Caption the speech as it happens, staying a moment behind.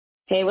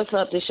Hey, what's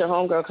up? This your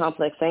homegirl,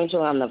 Complex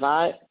Angel. I'm the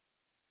Vibe.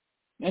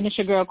 And it's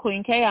your girl,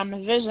 Queen K. I'm the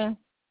Vision.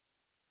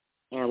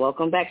 And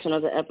welcome back to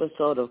another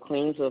episode of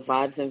Queens with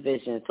Vibes and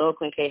Vision. So,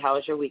 Queen K, how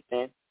was your week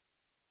then?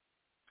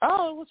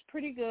 Oh, it was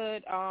pretty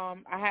good. I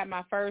had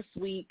my first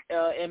week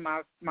in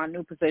my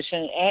new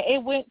position, and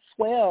it went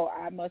swell,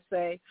 I must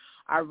say.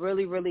 I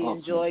really Awesome.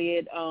 enjoy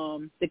it.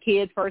 The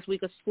kids' first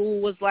week of school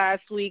was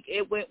last week.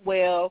 It went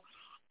well.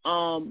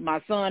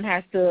 My son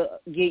has to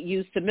get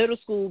used to middle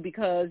school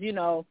because, you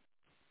know,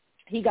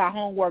 he got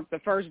homework the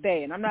first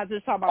day. And I'm not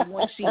just talking about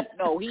one sheet.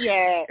 No, he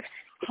had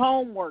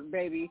homework,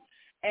 baby.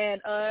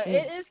 And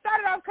it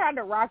started off kind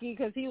of rocky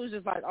because he was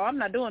just like, oh, I'm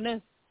not doing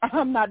this.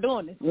 I'm not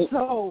doing this.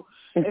 So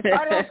it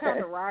started off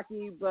kind of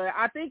rocky, but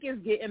I think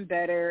it's getting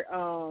better.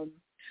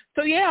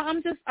 So yeah,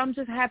 I'm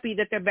just happy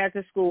that they're back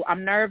to school.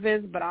 I'm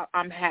nervous, but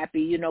I'm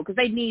happy, you know, because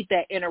they need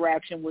that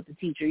interaction with the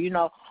teacher. You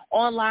know,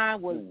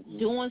 online was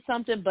doing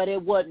something, but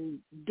it wasn't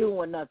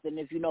doing nothing,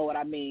 if you know what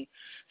I mean.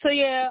 So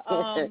yeah,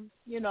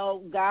 you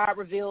know, God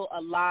revealed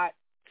a lot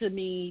to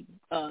me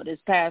this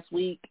past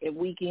week and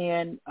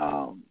weekend.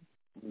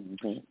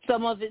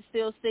 Some of it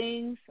still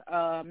stings.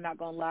 I'm not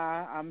going to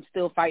lie. I'm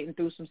still fighting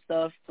through some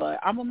stuff, but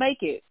I'm going to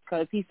make it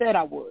because he said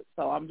I would.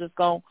 So I'm just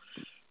going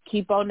to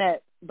keep on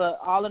that.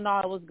 But all in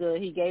all, it was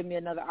good. He gave me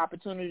another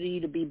opportunity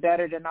to be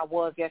better than I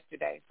was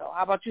yesterday. So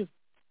how about you?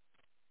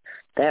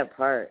 That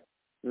part.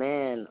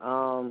 Man,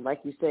 like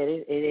you said,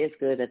 it is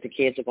good that the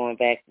kids are going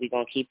back. We're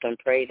going to keep them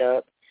prayed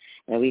up,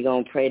 and we're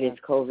going to pray this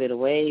COVID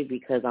away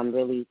because I'm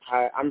really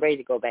tired. I'm ready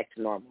to go back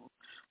to normal.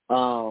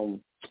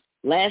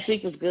 Last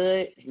week was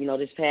good. You know,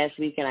 this past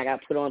weekend I got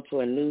put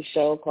onto a new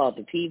show called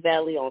The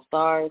P-Valley on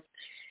Stars.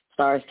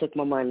 Stars took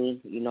my money.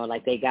 You know,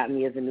 like they got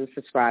me as a new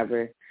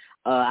subscriber.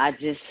 I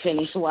just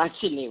finished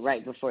watching it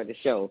right before the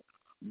show.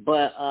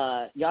 But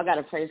y'all got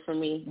to pray for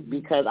me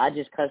because I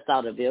just cussed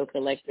out a bill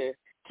collector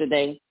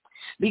today.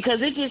 Because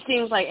it just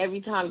seems like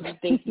every time you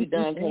think you're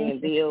done paying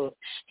bills,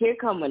 here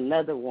come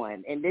another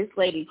one. And this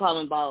lady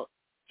calling about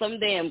some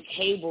damn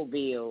cable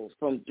bill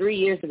from 3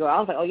 years ago. I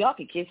was like, oh, y'all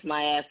can kiss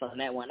my ass on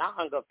that one. I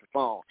hung up the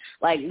phone.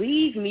 Like,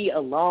 leave me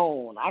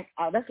alone.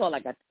 That's all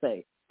I got to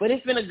say. But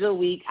it's been a good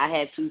week. I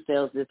had 2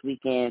 sales this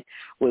weekend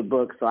with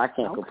books, so I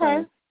can't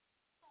complain.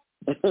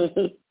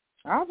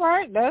 All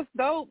right. That's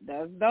dope.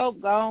 That's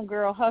dope. Go on,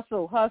 girl.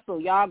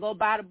 Hustle. Y'all go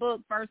buy the book,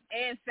 first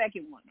and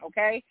second one,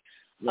 okay?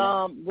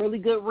 Yeah. Really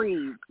good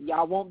read.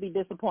 Y'all won't be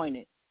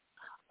disappointed.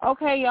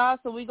 Okay, y'all,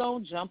 so we're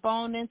going to jump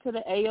on into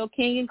the AO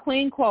King and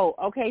Queen quote.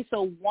 Okay,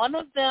 so one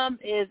of them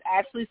is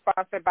actually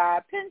sponsored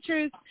by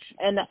Pinterest,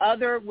 and the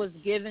other was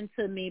given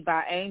to me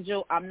by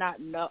Angel.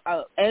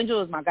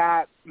 Angel is my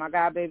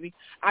guy, baby.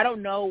 I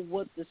don't know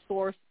what the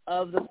source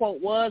of the quote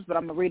was, but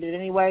I'm going to read it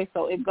anyway.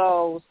 So it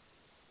goes,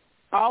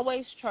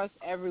 always trust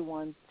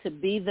everyone to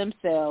be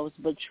themselves,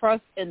 but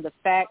trust in the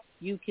fact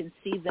you can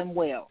see them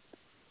well.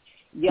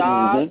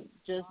 Y'all,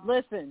 just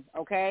listen,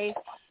 okay?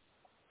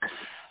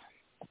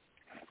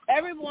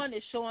 Everyone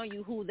is showing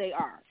you who they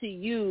are to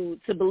you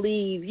to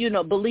believe, you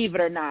know, believe it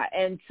or not,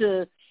 and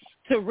to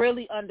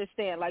really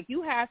understand. Like,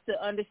 you have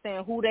to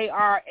understand who they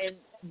are and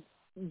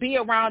be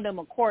around them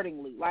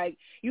accordingly. Like,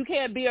 you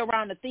can't be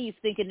around a thief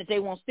thinking that they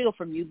won't steal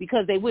from you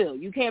because they will.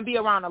 You can't be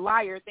around a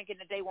liar thinking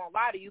that they won't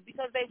lie to you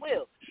because they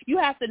will. You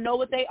have to know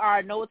what they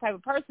are, know what type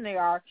of person they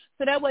are,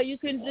 so that way you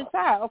can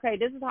decide, okay,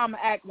 this is how I'm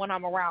going to act when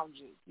I'm around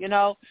you. You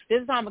know,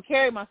 this is how I'm going to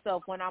carry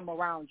myself when I'm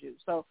around you.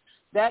 So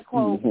that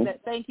quote,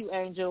 thank you,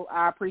 Angel.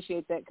 I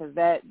appreciate that because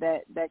that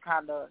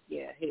kind of,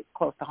 hit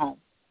close to home.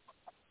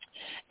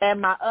 And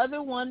my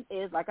other one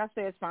is, like I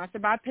said,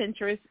 sponsored by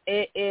Pinterest.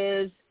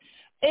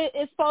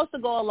 It's supposed to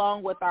go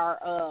along with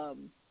our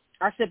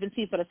sipping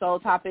tea for the soul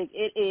topic.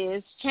 It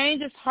is,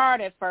 change is hard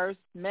at first,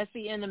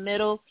 messy in the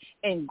middle,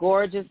 and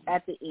gorgeous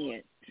at the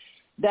end.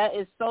 That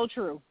is so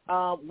true.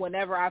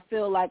 Whenever I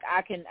feel like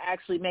I can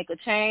actually make a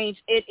change,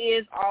 it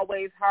is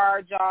always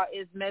hard, y'all.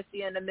 It's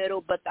messy in the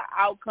middle, but the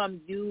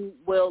outcome, you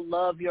will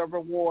love your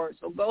reward.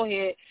 So go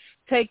ahead,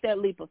 take that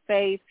leap of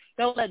faith.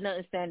 Don't let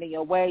nothing stand in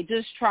your way.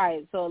 Just try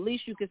it. So at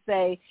least you can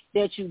say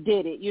that you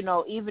did it. You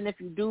know, even if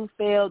you do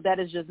fail, that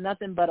is just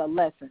nothing but a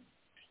lesson.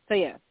 So,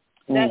 yeah,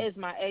 that is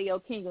my AO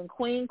King and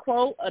Queen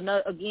quote.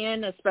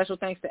 Again, a special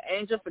thanks to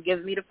Angel for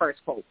giving me the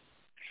first quote.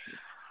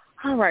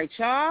 All right,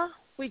 y'all.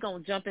 We're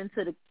going to jump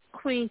into the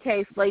Queen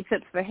K Slay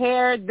Tips for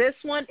Hair. This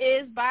one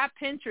is by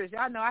Pinterest.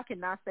 Y'all know I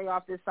cannot stay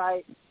off this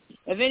site.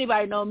 If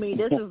anybody know me,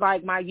 this is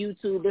like my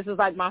YouTube. This is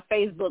like my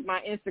Facebook,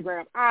 my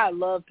Instagram. I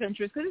love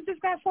Pinterest because it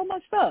just got so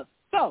much stuff.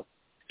 So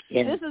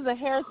this is a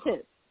hair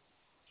tip.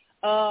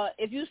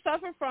 If you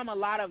suffer from a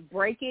lot of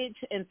breakage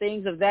and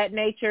things of that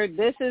nature,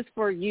 this is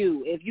for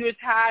you. If you're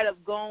tired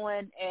of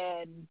going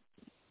and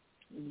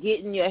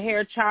getting your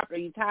hair chopped, or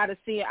you're tired of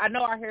seeing, I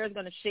know our hair is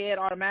going to shed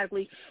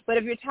automatically, but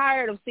if you're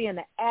tired of seeing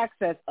the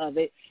excess of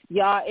it,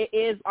 y'all, it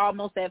is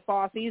almost that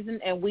fall season,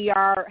 and we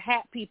are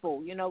hat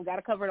people, you know, got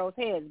to cover those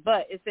heads.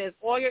 But it says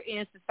oil your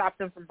ends to stop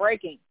them from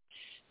breaking.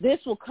 This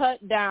will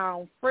cut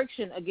down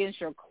friction against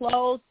your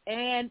clothes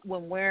and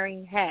when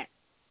wearing hats.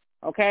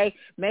 okay?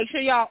 Make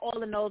sure y'all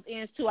oiling those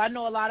ends, too. I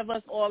know a lot of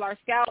us oil our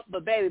scalp,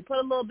 but, baby, put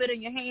a little bit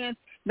in your hands.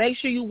 Make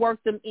sure you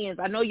work them ends.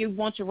 I know you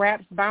want your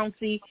wraps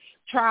bouncy.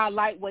 Try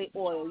lightweight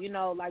oil,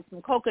 like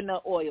some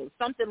coconut oil,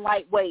 something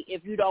lightweight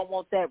if you don't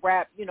want that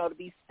wrap, to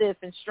be stiff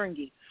and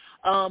stringy.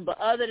 But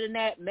other than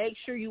that, make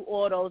sure you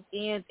oil those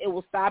ends. It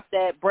will stop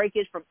that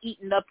breakage from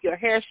eating up your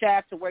hair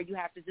shaft to where you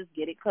have to just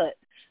get it cut.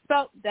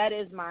 So that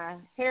is my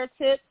hair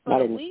tip for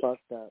the week.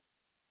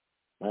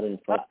 I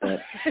didn't fuck that.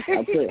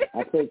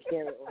 I put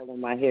carrot oil in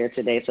my hair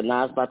today, so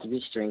now it's about to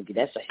be stringy.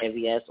 That's a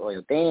heavy ass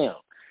oil. Damn.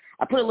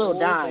 I put a little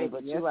dime,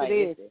 but you're right.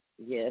 It is.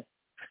 Yes.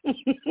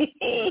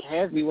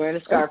 Has me wearing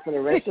a scarf for the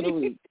rest of the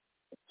week.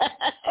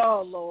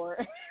 Oh,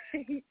 Lord.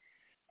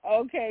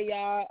 Okay,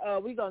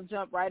 y'all. We're going to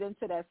jump right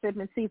into that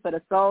sipping tea for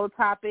the soul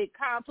topic.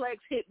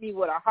 Complex hit me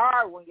with a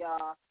hard one,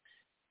 y'all.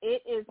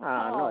 It is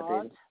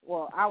called,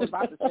 I was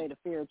about to say the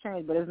fear of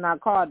change, but it's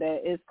not called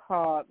that. It's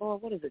called,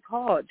 what is it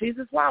called?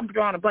 Jesus, why I'm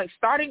drawing a blank.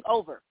 Starting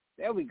over.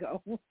 There we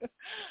go.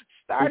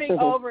 Starting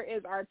over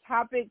is our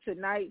topic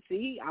tonight.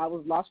 See, I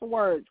was lost for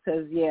words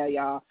because,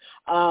 y'all.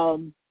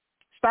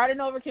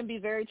 Starting over can be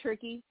very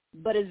tricky,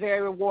 but it's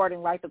very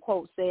rewarding, like the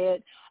quote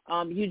said.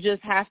 You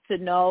just have to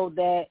know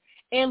that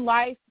in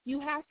life, you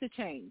have to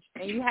change,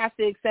 and you have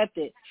to accept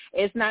it.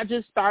 It's not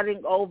just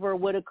starting over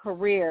with a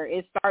career.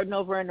 It's starting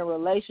over in a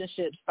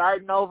relationship,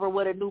 starting over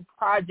with a new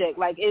project.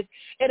 Like, it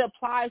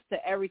applies to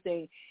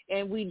everything,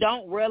 and we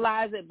don't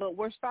realize it, but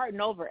we're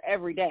starting over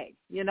every day,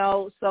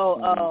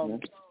 So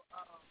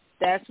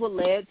that's what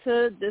led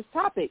to this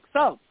topic.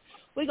 So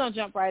we're going to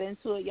jump right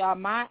into it, y'all.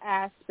 My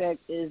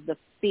aspect is the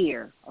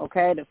fear,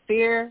 okay, the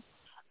fear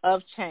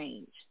of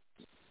change.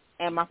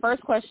 And my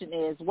first question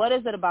is, what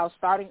is it about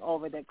starting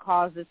over that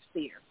causes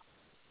fear?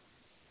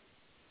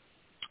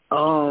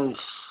 I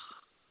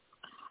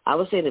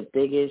would say the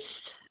biggest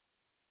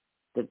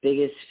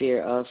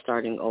fear of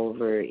starting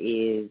over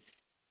is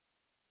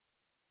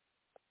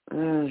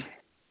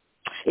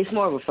it's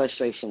more of a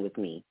frustration with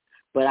me.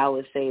 But I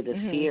would say the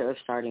fear of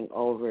starting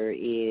over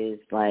is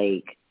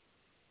like,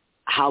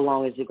 how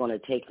long is it going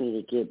to take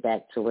me to get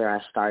back to where I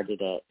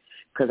started at?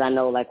 Because I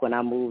know, like, when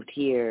I moved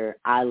here,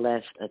 I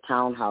left a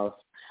townhouse.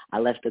 I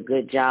left a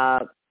good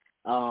job,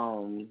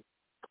 and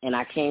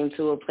I came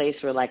to a place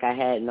where, like, I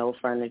had no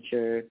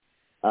furniture,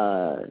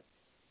 but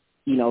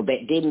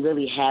didn't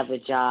really have a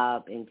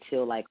job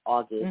until, like,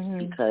 August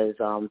because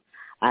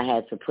I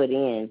had to put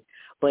in.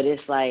 But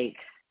it's like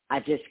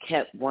I just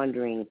kept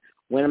wondering,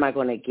 when am I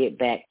going to get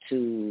back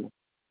to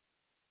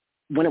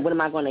when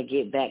am I going to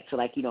get back to,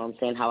 like,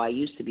 how I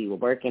used to be with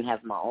work and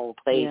have my own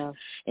place. Yeah.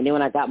 And then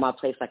when I got my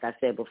place, like I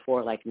said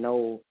before, like,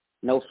 no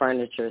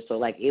furniture. So,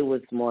 like, it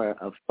was more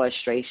of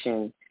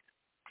frustration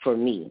for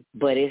me.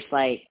 But it's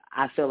like,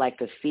 I feel like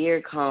the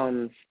fear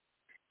comes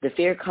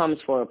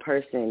for a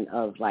person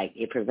of, like,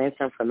 it prevents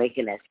them from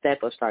making that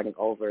step of starting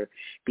over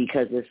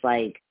because it's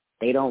like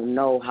they don't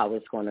know how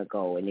it's going to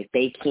go. And if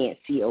they can't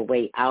see a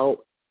way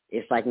out,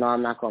 it's like, no,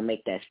 I'm not going to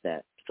make that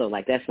step. So,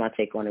 like, that's my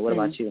take on it. What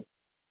about you?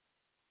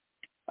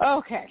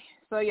 Okay.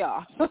 So,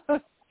 y'all,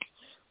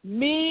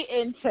 me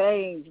and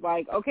change,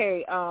 like,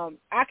 okay,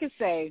 I could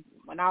say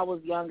when I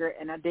was younger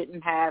and I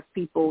didn't have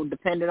people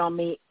dependent on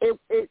me, it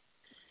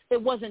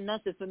wasn't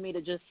nothing for me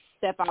to just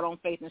step out on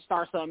faith and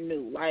start something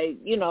new. Like,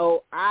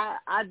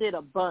 I did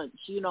a bunch,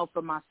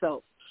 for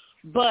myself.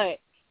 But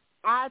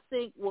I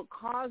think what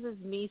causes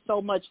me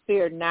so much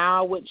fear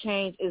now with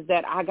change is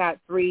that I got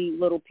 3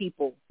 little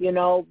people,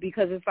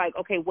 because it's like,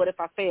 okay, what if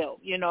I fail?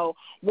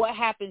 What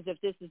happens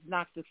if this is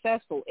not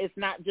successful? It's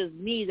not just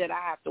me that I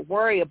have to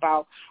worry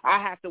about. I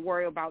have to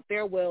worry about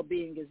their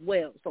well-being as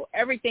well. So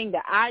everything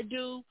that I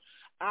do,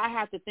 I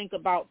have to think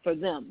about for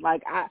them.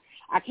 Like,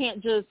 I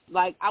can't just,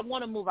 like, I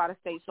want to move out of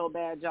state so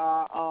bad,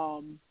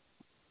 y'all.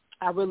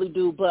 I really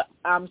do, but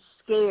I'm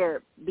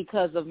scared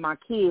because of my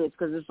kids,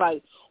 because it's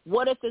like,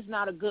 what if it's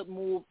not a good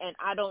move and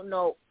I don't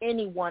know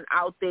anyone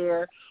out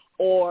there,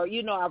 or,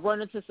 I've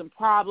run into some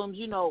problems,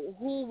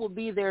 who will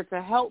be there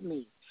to help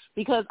me?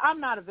 Because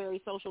I'm not a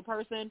very social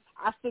person.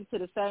 I stick to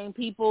the same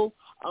people.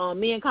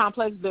 Me and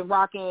Complex been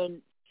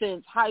rocking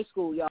since high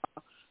school, y'all.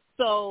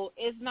 So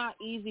it's not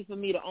easy for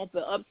me to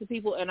open up to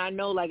people, and I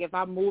know, like, if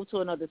I move to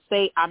another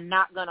state, I'm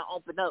not going to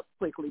open up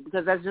quickly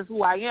because that's just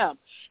who I am.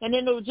 And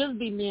then it'll just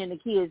be me and the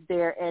kids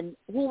there, and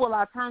who will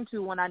I turn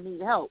to when I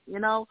need help,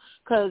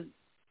 Because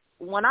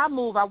when I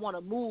move, I want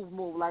to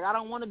move. Like, I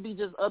don't want to be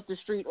just up the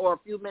street or a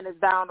few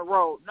minutes down the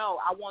road. No,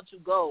 I want to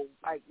go,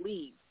 like,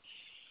 leave.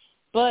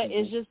 But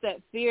it's just that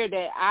fear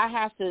that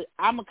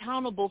I'm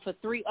accountable for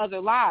 3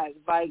 other lives.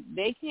 Like,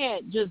 they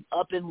can't just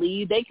up and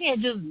leave. They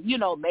can't just,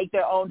 make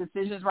their own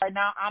decisions right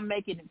now. I'm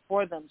making it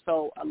for them.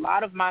 So a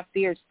lot of my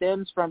fear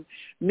stems from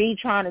me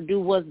trying to do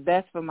what's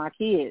best for my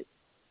kids.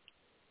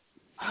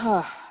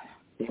 Oh,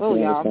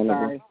 y'all, I'm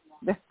sorry.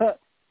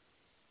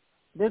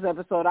 This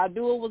episode, I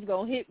knew it was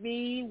going to hit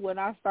me when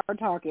I started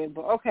talking.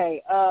 But,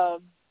 okay,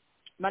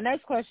 my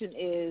next question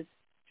is,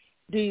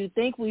 do you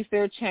think we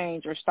fear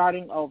change or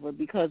starting over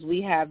because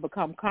we have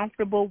become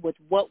comfortable with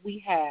what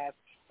we have,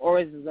 or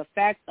is it the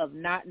fact of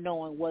not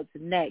knowing what's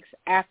next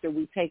after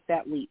we take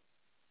that leap?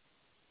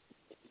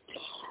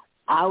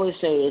 I would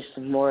say it's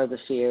more of the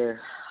fear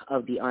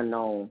of the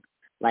unknown,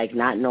 like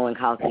not knowing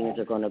how things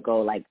are going to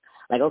go. Like,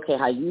 okay,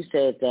 how you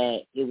said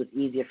that it was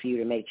easier for you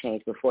to make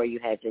change before you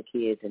had your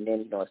kids, and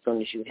then, as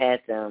soon as you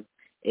had them,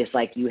 it's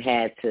like you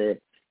had to,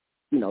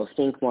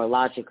 think more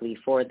logically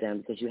for them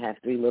because you have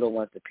 3 little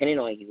ones depending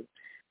on you.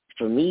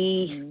 For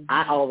me,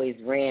 I always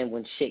ran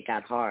when shit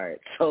got hard.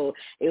 So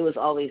it was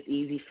always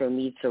easy for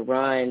me to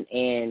run,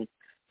 and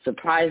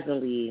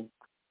surprisingly,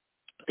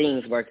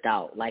 things worked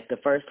out. Like the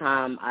first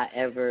time I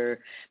ever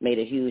made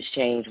a huge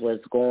change was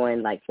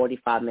going like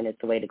 45 minutes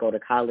away to go to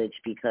college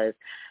because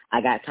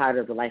I got tired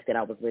of the life that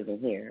I was living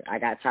here. I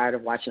got tired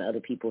of watching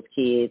other people's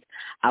kids.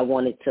 I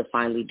wanted to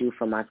finally do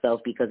for myself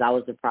because I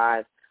was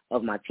deprived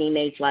of my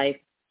teenage life,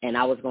 and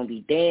I was going to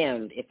be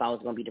damned if I was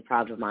going to be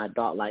deprived of my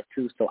adult life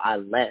too, so I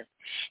left.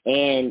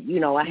 And,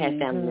 I had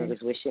family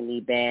members wishing me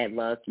bad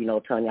luck,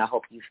 telling me I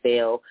hope you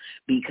fail,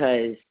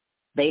 because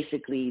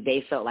basically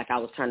they felt like I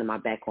was turning my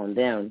back on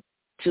them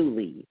to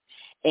leave.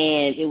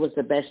 And it was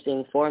the best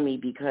thing for me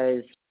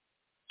because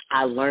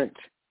I learned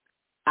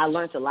a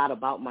lot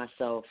about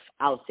myself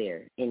out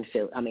there in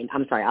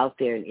out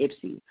there in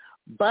Ipsy.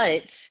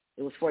 But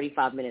it was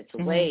 45 minutes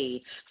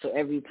away, so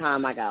every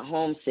time I got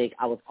homesick,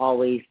 I was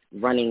always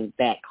running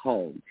back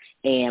home.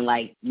 And,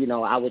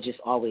 I would just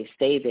always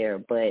stay there.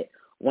 But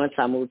once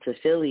I moved to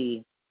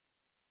Philly,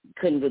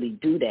 couldn't really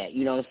do that.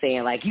 You know what I'm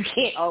saying? Like, you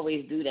can't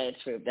always do that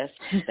trip. That's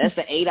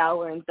an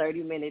 8-hour and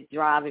 30-minute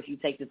drive if you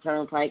take the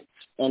turnpike,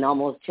 and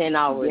almost 10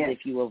 hours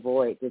if you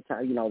avoid the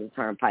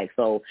turnpike.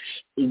 So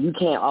you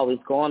can't always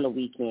go on the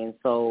weekend.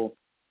 So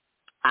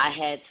I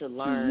had to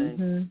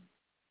learn.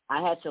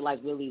 I had to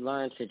really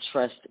learn to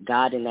trust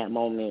God in that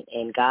moment,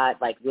 and God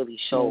really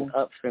showed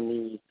up for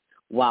me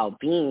while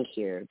being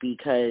here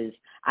because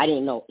I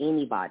didn't know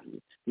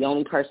anybody. The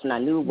only person I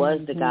knew was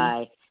the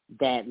guy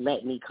that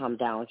let me come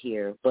down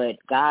here, but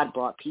God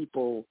brought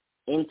people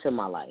into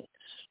my life,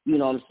 you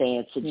know what I'm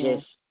saying, to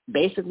just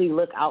basically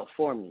look out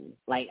for me.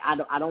 Like, I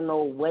don't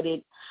know what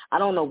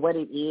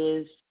it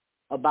is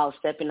about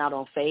stepping out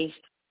on faith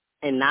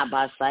and not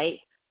by sight,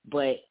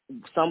 but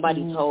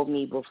somebody told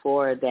me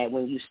before that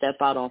when you step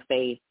out on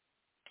faith,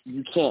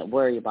 you can't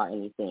worry about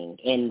anything.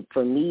 And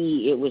for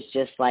me, it was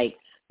just like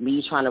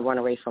me trying to run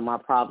away from my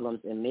problems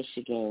in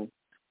Michigan.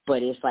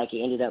 But it's like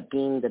it ended up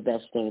being the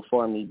best thing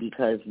for me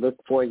because look,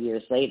 4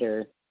 years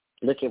later,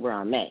 look at where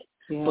I'm at.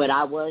 Yeah. But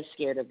I was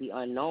scared of the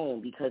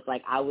unknown because,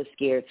 I was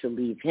scared to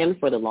leave him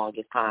for the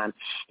longest time.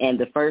 And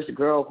the first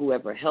girl who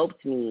ever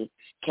helped me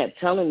kept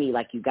telling me,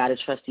 you got to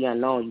trust the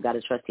unknown. You got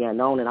to trust the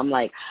unknown. And I'm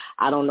like,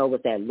 I don't know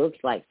what that looks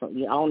like. I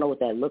don't know what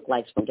that looked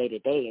like from day to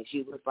day. And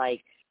she was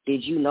like,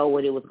 did you know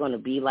what it was going to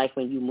be like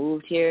when you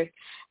moved here?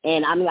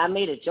 And, I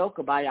made a joke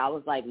about it. I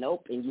was like,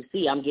 nope. And you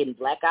see, I'm getting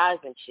black eyes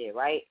and shit,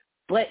 right?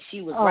 But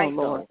she was right,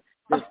 Lord.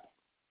 Though.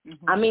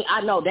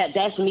 I know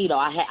that's me, though.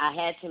 I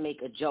had to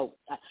make a joke.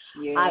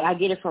 I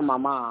get it from my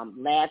mom.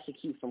 Laugh to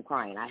keep from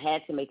crying. I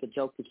had to make a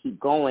joke to keep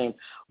going.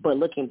 But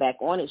looking back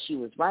on it, she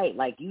was right.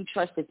 You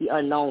trusted the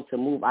unknown to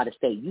move out of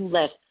state. You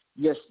left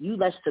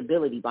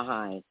stability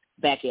behind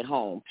back at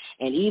home.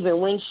 And even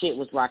when shit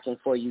was rocking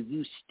for you,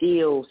 you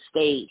still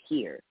stayed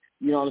here.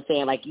 You know what I'm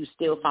saying? You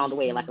still found a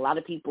way. A lot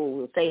of people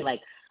will say,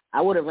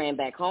 I would have ran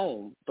back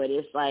home. But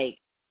it's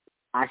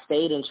I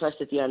stayed and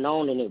trusted the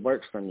unknown, and it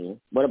worked for me.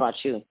 What about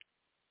you?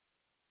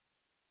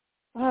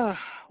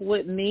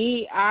 With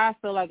me, I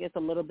feel like it's a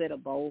little bit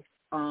of both.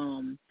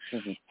 And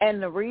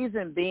the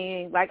reason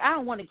being, I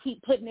don't want to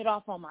keep putting it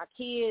off on my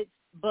kids,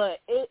 but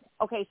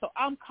so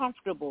I'm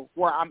comfortable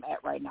where I'm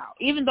at right now.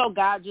 Even though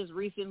God just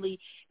recently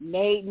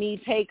made me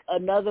take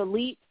another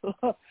leap,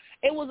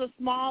 it was a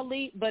small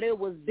leap, but it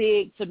was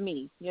big to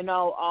me,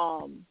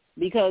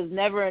 because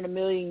never in a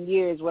million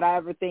years would I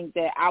ever think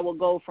that I would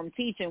go from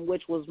teaching,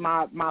 which was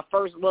my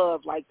first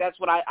love. That's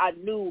what I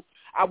knew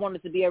I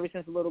wanted to be ever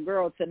since a little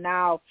girl, to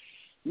now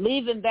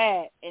leaving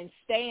that and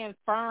staying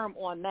firm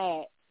on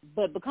that,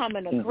 but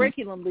becoming a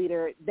curriculum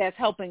leader that's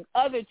helping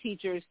other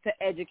teachers to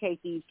educate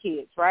these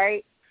kids,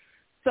 right?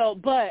 So,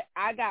 but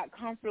I got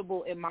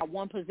comfortable in my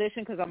one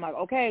position because I'm like,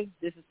 okay,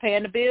 this is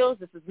paying the bills.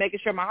 This is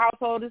making sure my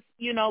household is,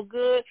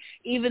 good,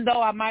 even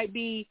though I might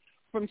be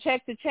from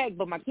check to check,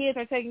 but my kids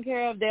are taken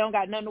care of. They don't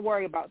got nothing to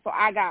worry about. So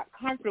I got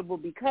comfortable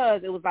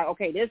because it was like,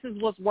 okay, this is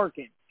what's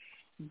working.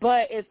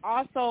 But it's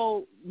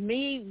also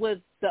me with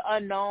the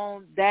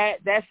unknown,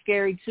 that's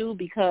scary too,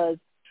 because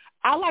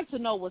I like to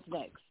know what's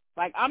next.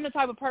 I'm the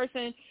type of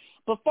person,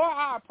 before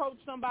I approach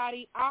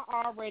somebody, I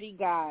already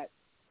got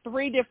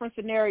 3 different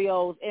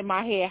scenarios in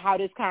my head how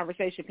this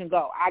conversation can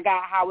go. I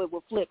got how it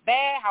will flip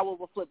bad, how it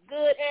will flip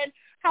good, and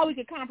how we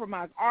could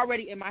compromise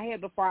already in my head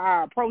before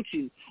I approach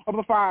you or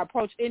before I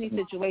approach any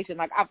situation.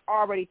 I've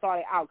already thought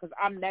it out because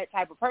I'm that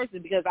type of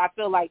person, because I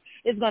feel like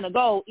it's going to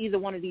go either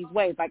one of these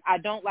ways. I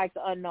don't like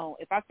the unknown.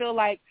 If I feel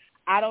like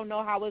I don't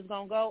know how it's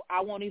going to go, I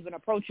won't even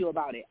approach you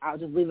about it. I'll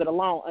just leave it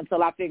alone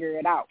until I figure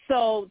it out.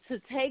 So to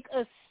take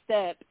a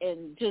step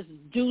and just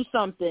do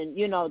something,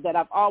 you know, that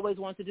I've always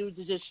wanted to do,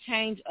 to just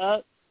change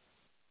up,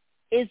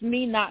 it's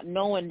me not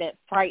knowing that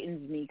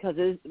frightens me, because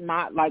it's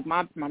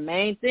my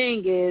main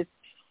thing is,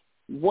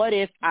 what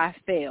if I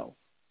fail?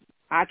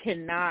 I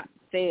cannot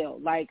fail.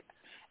 Like,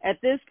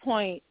 at this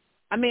point,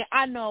 I mean,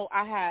 I know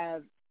I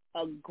have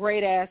a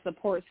great-ass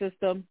support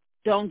system.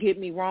 Don't get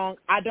me wrong.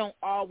 I don't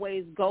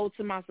always go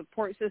to my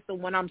support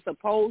system when I'm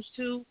supposed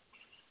to.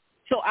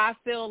 So I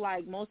feel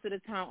like most of the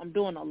time I'm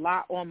doing a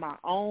lot on my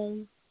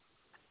own.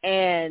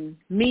 And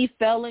me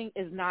failing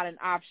is not an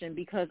option,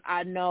 because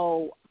I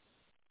know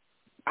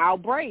I'll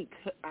break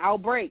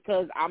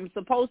because I'm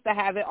supposed to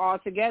have it all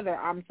together.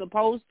 I'm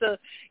supposed to,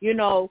 you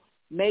know,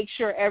 make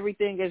sure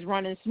everything is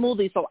running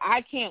smoothly. So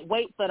I can't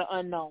wait for the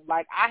unknown.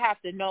 Like, I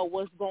have to know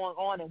what's going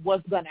on and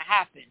what's going to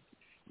happen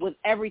with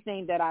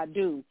everything that I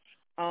do.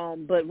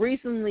 But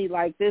recently,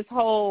 like, this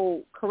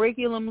whole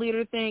curriculum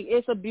leader thing,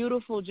 it's a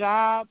beautiful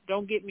job.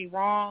 Don't get me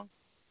wrong.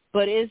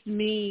 But it's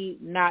me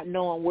not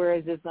knowing where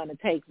is this going to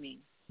take me.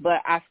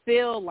 But I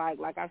feel like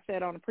I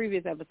said on the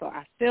previous episode,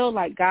 I feel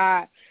like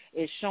God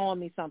is showing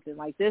me something.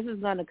 Like, this is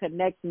going to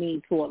connect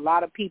me to a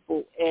lot of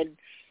people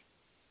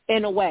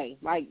in a way.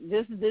 Like,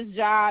 this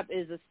job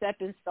is a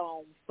stepping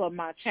stone for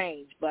my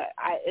change. But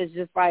it's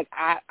just like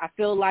I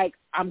feel like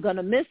I'm going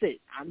to miss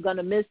it. I'm going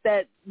to miss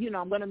that, you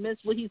know, I'm going to miss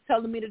what he's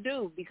telling me to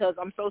do because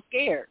I'm so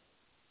scared.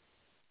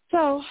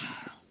 So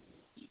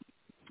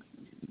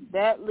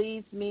that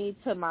leads me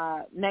to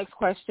my next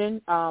question.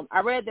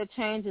 I read that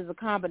change is a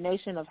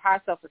combination of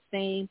high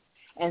self-esteem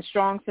and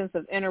strong sense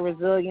of inner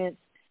resilience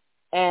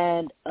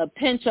and a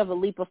pinch of a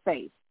leap of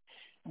faith.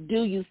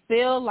 Do you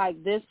feel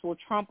like this will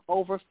trump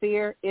over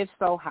fear? If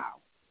so, how?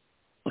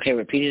 Okay,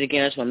 repeat it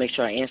again. I just want to make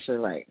sure I answer it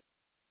right.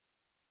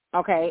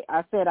 Okay,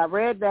 I said I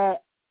read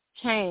that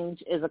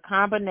change is a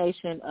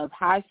combination of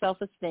high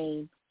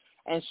self-esteem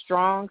and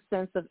strong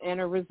sense of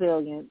inner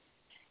resilience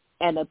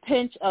and a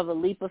pinch of a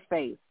leap of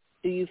faith.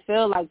 Do you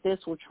feel like this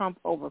will trump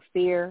over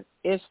fear?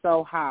 If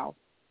so, how?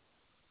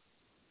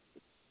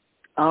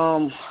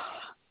 I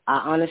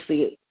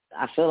honestly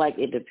feel like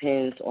it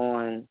depends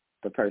on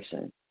the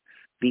person,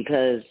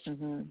 because,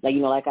 like, you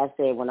know, like I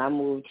said, when I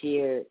moved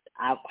here,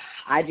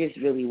 I just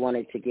really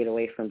wanted to get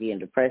away from being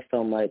depressed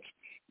so much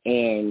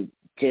and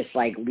just,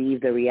 like,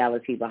 leave the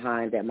reality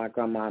behind that my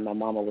grandma and my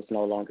mama was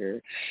no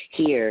longer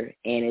here.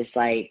 And it's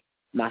like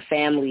my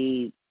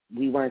family,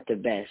 we weren't the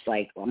best.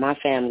 Like, my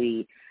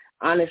family,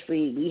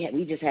 honestly,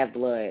 we just have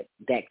blood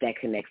that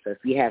connects us.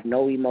 We have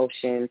no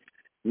emotions,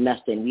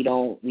 nothing. We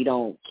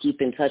don't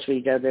keep in touch with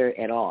each other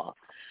at all.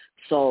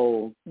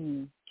 So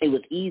it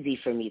was easy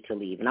for me to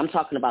leave. And I'm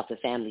talking about the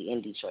family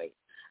in Detroit.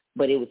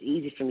 But it was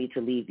easy for me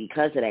to leave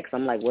because of that, because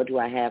I'm like, what do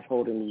I have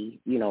holding me,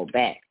 you know,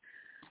 back?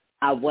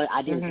 I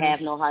didn't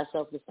have no high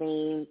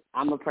self-esteem.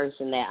 I'm a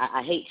person that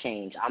I hate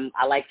change.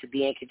 I like to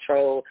be in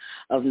control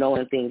of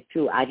knowing things,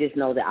 too. I just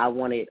know that I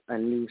wanted a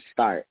new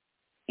start.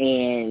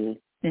 And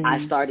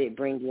I started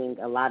bringing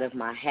a lot of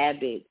my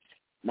habits,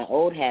 my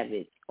old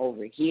habits,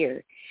 over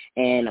here.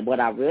 And what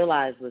I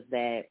realized was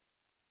that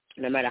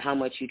no matter how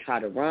much you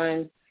try to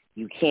run,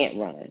 you can't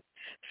run.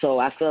 So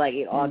I feel like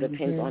it all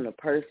depends on the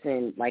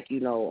person. Like, you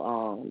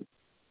know,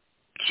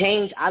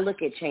 change, I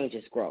look at change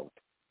as growth.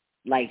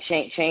 Like,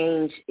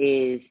 change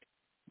is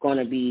going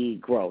to be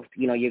growth.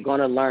 You know, you're going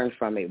to learn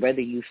from it.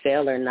 Whether you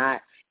fail or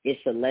not, it's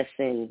a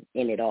lesson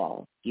in it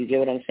all. You get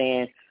what I'm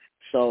saying?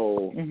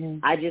 So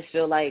I just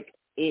feel like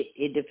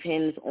it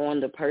depends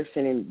on the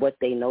person and what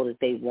they know that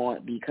they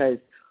want, because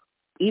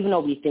even though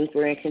we think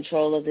we're in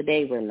control of the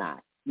day, we're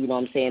not. You know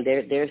what I'm saying?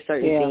 There are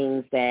certain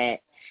things that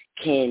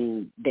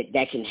can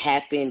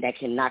happen that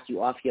can knock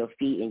you off your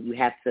feet, and you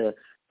have to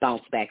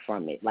bounce back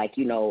from it. Like,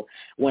 you know,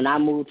 when I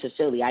moved to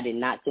Philly, I did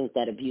not think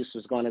that abuse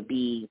was going to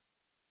be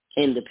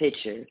in the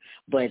picture,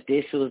 but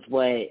this was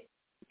what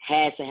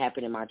had to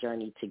happen in my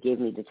journey to give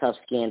me the tough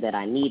skin that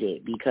I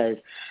needed, because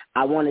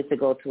I wanted to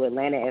go to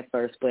Atlanta at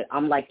first, but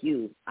I'm like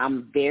you.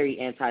 I'm very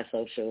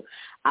antisocial.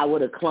 I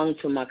would have clung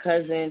to my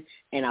cousin,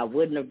 and I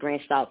wouldn't have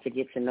branched out to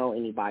get to know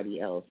anybody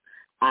else.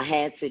 I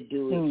had to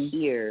do it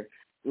here.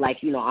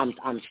 Like, you know,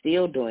 I'm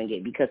still doing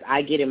it because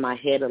I get in my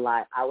head a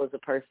lot. I was a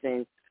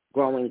person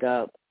growing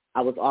up,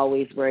 I was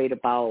always worried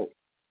about,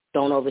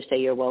 don't overstay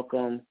your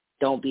welcome,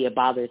 don't be a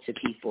bother to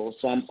people.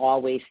 So I'm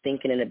always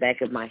thinking in the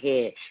back of my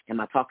head, am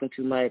I talking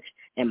too much?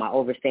 Am I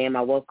overstaying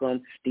my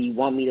welcome? Do you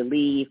want me to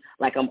leave?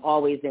 Like, I'm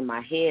always in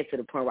my head to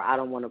the point where I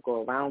don't want to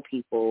go around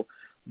people.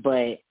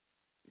 But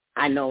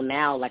I know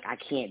now, like, I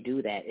can't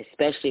do that,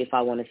 especially if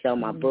I want to sell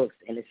my books,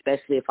 and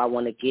especially if I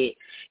want to get,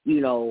 you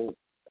know,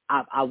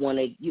 I want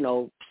to, you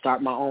know,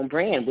 start my own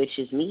brand, which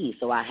is me.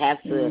 So I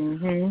have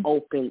to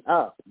open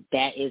up.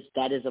 That is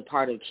a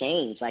part of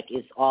change. Like,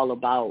 it's all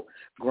about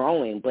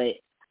growing. But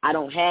I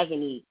don't have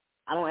any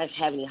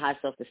high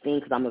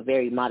self-esteem because I'm a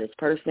very modest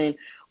person.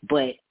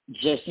 But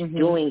just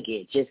doing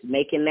it, just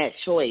making that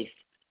choice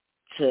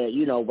to,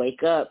 you know,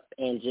 wake up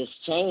and just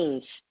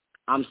change,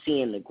 I'm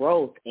seeing the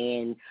growth.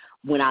 And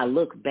when I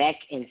look back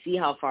and see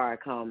how far I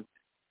come,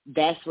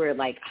 that's where,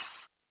 like,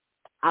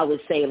 I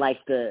would say like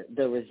the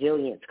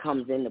resilience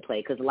comes into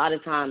play, because a lot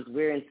of times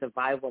we're in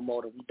survival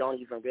mode and we don't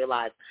even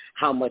realize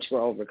how much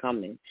we're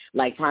overcoming.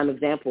 Like, prime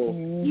example,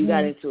 you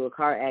got into a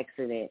car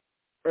accident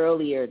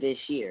earlier this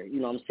year, you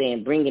know what I'm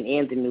saying, bringing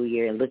in the new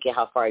year, and look at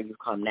how far you've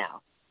come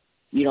now.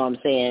 You know what I'm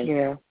saying?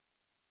 Yeah.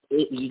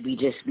 We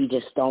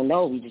just don't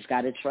know. We just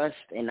got to trust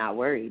and not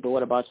worry. But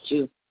what about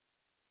you?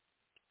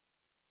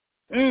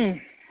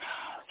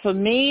 For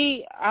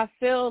me, I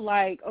feel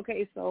like,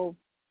 okay, so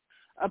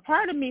a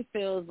part of me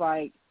feels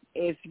like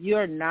if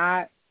you're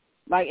not,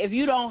 like if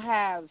you don't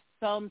have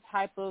some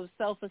type of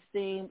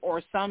self-esteem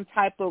or some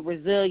type of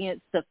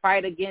resilience to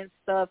fight against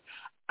stuff,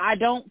 I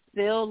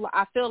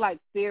feel like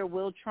fear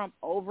will trump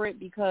over it,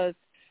 because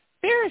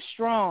fear is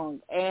strong.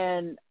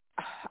 And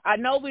I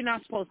know we're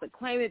not supposed to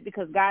claim it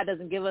because God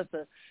doesn't give us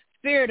a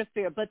spirit of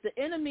fear, but the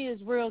enemy is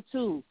real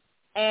too.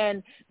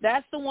 And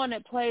that's the one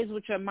that plays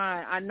with your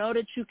mind. I know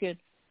that you can,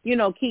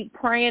 keep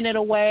praying it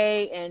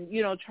away and,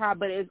 try,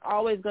 but it's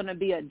always going to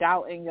be a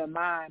doubt in your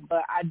mind.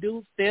 But I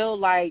do feel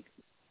like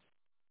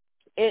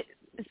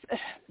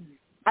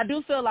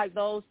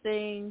those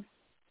things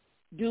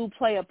do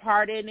play a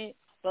part in it.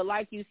 But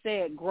like you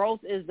said, growth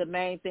is the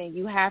main thing.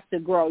 You have to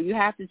grow. You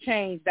have to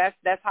change.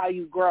 That's how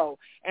you grow.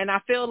 And I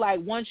feel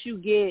like once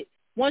you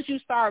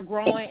start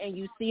growing and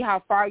you see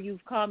how far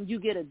you've come, you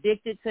get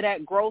addicted to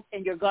that growth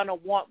and you're going to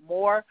want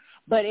more.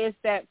 But it's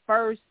that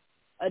first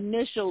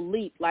initial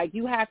leap. Like,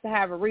 you have to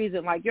have a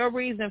reason. Like, your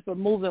reason for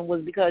moving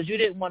was because you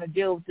didn't want to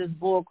deal with this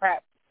bull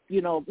crap,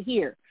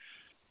 here.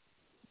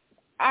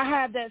 I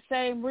have that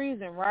same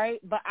reason, right?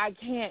 But I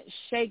can't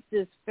shake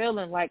this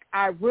feeling. Like,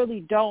 I really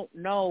don't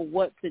know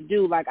what to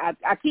do. Like,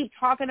 I keep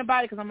talking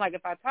about it because I'm like,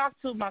 if I talk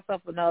to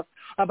myself enough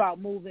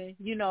about moving,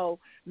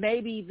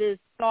 maybe this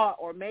thought,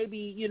 or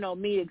maybe,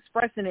 me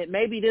expressing it,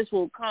 maybe this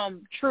will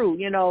come true,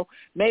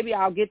 maybe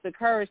I'll get the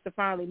courage to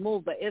finally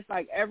move. But it's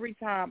like every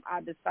time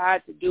I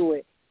decide to do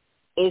it,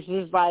 it's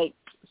just like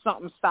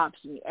something stops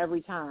me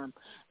every time.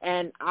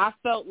 And I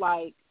felt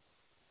like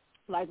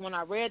when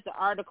I read the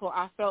article,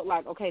 I felt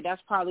like, okay,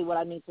 that's probably what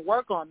I need to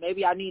work on.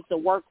 Maybe I need to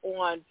work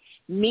on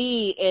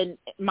me and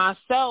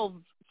myself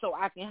so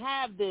I can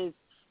have this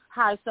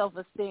high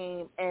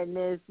self-esteem and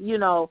this,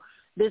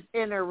 this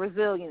inner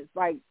resilience,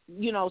 like,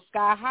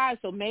 sky high.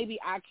 So maybe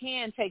I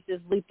can take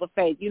this leap of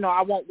faith.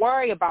 I won't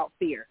worry about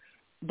fear.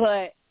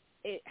 But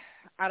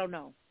I don't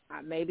know.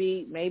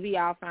 Maybe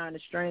I'll find the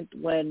strength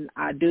when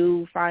I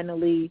do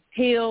finally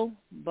heal.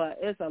 But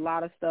it's a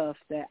lot of stuff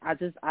that I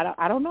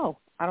don't know.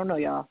 I don't know,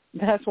 y'all.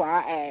 That's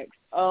why I asked.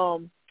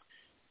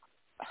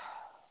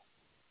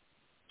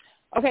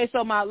 Okay,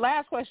 so my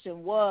last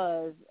question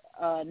was,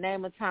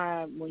 name a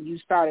time when you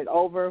started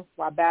over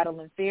while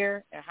battling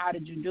fear, and how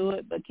did you do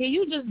it? But can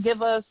you just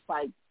give us,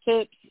 like,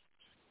 tips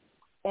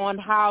on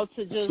how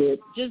to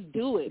just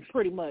do it,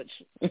 pretty much?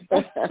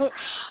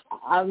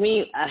 I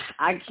mean,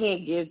 I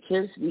can't give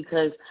tips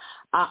because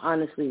I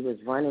honestly was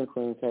running,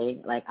 Queen K.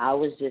 Like, I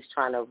was just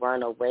trying to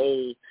run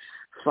away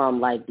from,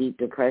 like, deep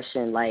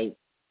depression. Like,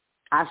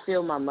 I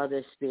feel my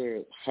mother's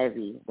spirit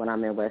heavy when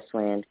I'm in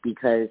Westland,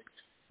 because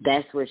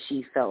that's where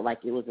she felt like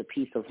it was a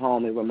piece of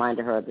home. It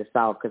reminded her of the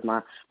South, because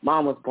my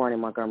mom was born in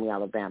Montgomery,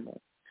 Alabama.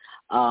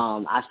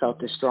 I felt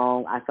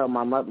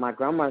my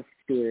grandma's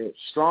spirit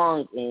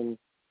strong in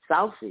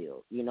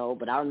Southfield,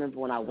 but I remember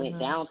when I went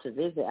down to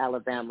visit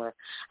Alabama,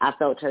 I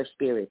felt her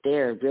spirit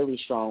there really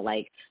strong,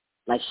 like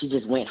she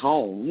just went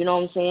home. You know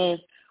what I'm saying?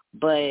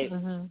 But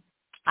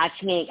I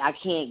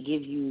can't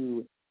give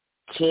you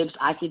tips.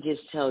 I could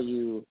just tell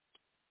you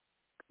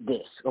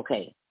this.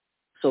 Okay,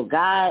 so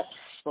God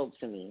spoke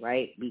to me,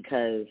 right?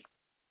 Because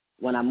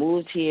when I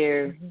moved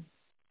here,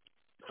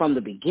 from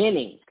the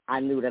beginning, I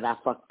knew that I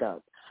fucked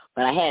up,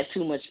 but I had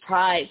too much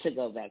pride to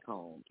go back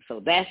home. So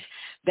that's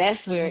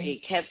where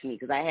it kept me,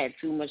 because I had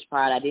too much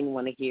pride. I didn't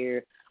want to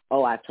hear,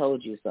 "Oh, I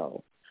told you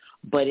so."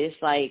 But it's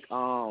like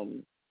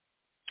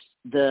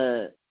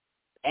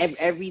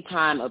every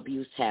time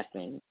abuse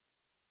happened,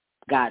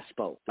 God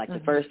spoke. Like, the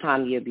first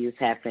time the abuse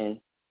happened,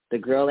 the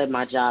girl at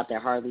my job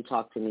that hardly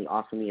talked to me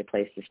offered me a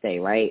place to stay,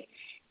 right?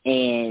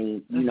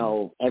 And,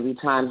 every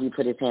time he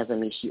put his hands on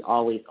me, she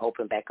always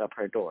opened back up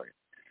her doors.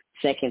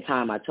 Second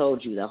time, I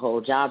told you, the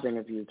whole job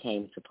interview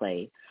came to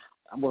play.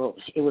 Well,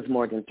 it was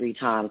more than 3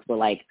 times, but,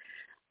 like,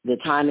 the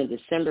time in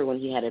December when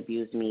he had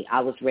abused me, I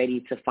was ready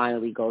to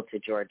finally go to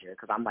Georgia,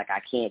 because I'm like, I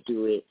can't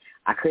do it.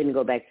 I couldn't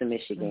go back to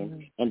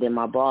Michigan. And then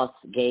my boss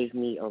gave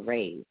me a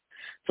raise.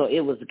 So it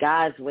was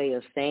God's way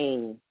of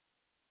saying,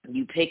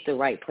 you picked the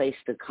right place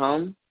to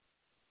come,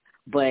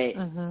 but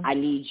I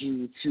need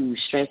you to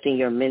strengthen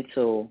your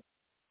mental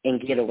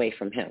and get away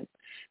from him.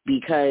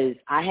 Because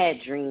I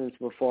had dreams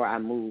before I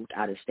moved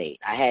out of state.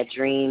 I had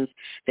dreams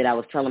that I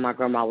was telling my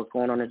grandma I was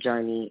going on a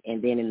journey,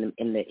 and then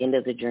in the end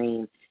of the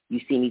dream,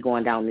 you see me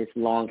going down this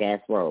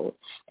long-ass road.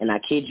 And I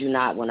kid you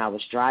not, when I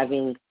was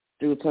driving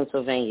through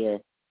Pennsylvania,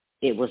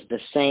 it was the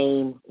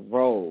same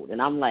road.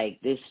 And I'm like,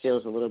 this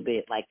feels a little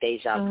bit like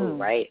deja vu,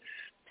 right?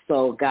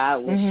 So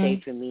God was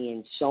shaping me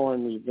and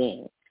showing me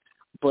then.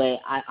 But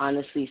I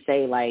honestly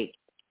say, like,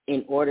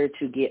 in order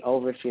to get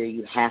over fear,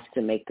 you have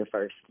to make the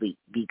first leap,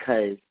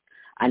 because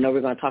I know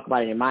we're going to talk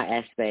about it in my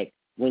aspect.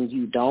 When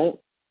you don't,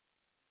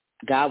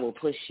 God will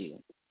push you.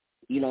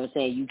 You know what I'm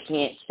saying? You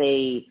can't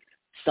stay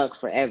stuck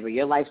forever.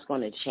 Your life's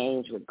going to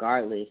change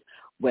regardless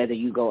whether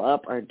you go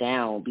up or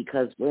down,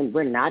 because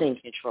we're not in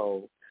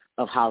control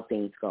of how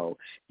things go.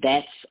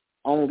 That's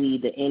only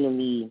the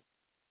enemy.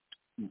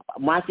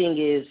 My thing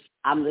is,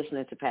 I'm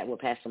listening to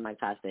what Pastor Mike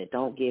Todd said.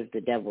 Don't give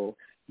the devil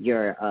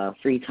your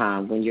free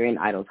time when you're in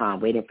idle time,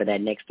 waiting for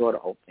that next door to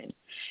open.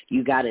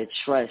 You got to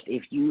trust.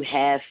 If you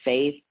have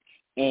faith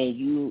and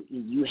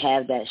you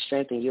have that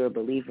strength and you're a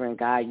believer in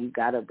God, you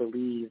got to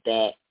believe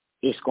that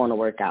it's going to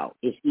work out.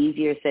 It's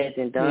easier said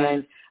than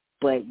done,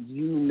 but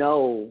you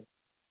know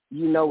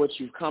what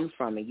you've come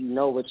from, and you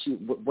know what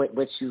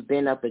you've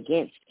been up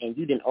against, and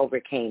you didn't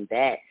overcame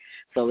that.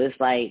 So it's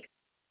like,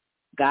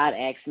 God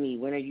asked me,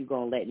 when are you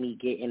going to let me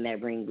get in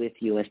that ring with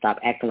you and stop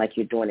acting like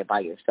you're doing it by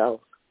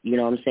yourself? You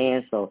know what I'm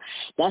saying? So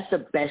that's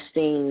the best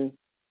thing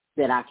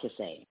that I could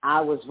say.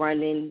 I was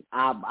running.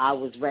 I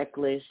was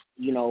reckless.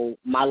 You know,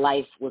 my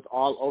life was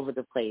all over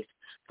the place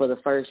for the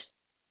first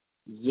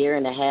year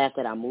and a half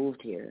that I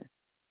moved here.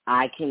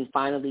 I can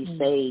finally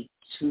say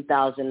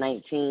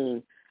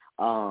 2019,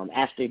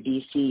 after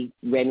DC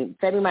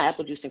fed me my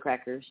apple juice and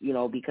crackers, you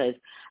know, because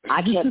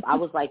I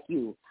was like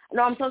you.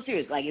 No, I'm so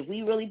serious. Like, if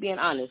we really being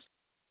honest,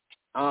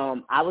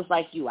 I was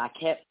like you. I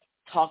kept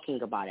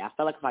talking about it. I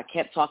felt like if I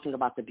kept talking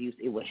about the abuse,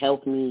 it would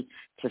help me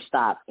to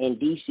stop. And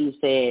DC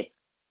said,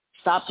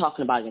 stop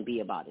talking about it and be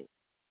about it.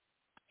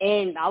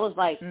 And I was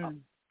like,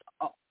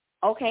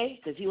 okay,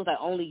 because he was like,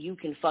 only you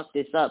can fuck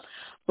this up.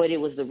 But it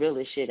was the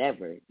realest shit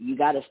ever. You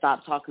got to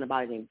stop talking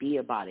about it and be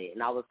about it.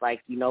 And I was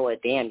like, you know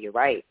what, damn, you're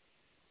right.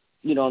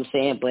 You know what I'm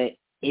saying? But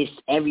it's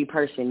every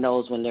person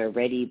knows when they're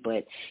ready.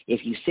 But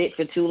if you sit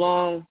for too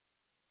long,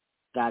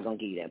 God going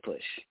to give you that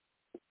push.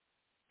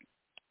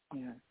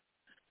 Yeah.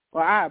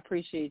 Well, I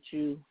appreciate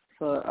you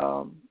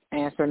for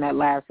answering that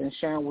last and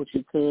sharing what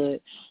you could.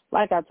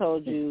 Like I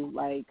told you,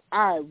 like,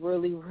 I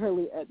really,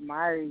 really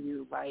admire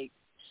you. Like,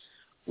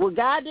 well,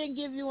 God didn't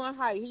give you in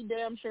height. He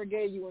damn sure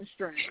gave you in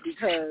strength,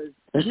 because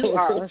you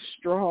are a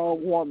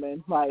strong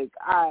woman. Like,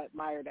 I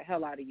admire the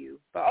hell out of you.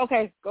 But,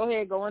 okay, go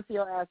ahead. Go into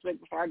your aspect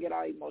before I get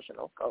all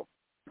emotional. Go.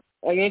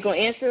 Oh, you ain't going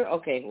to answer?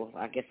 Okay, well,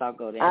 I guess I'll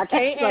go then. I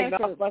can't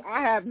answer.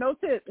 I have no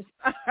tips.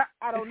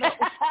 I don't know.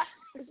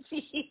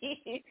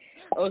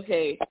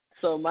 Okay,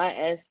 so my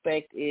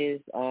aspect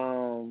is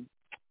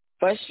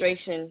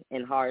frustration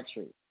and hard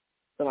truth.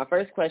 So my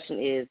first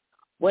question is,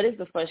 what is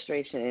the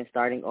frustration in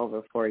starting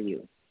over for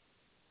you?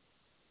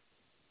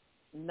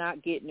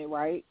 Not getting it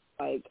right.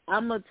 Like,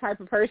 I'm a type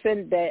of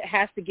person that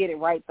has to get it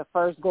right the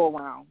first go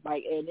around.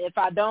 Like, and if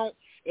I don't,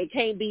 it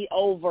can't be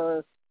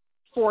over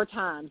 4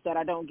 times that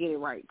I don't get it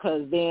right,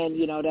 because then,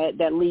 you know,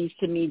 that leads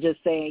to me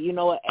just saying, you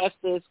know what, F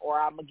this,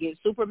 or I'm going to get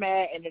super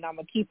mad, and then I'm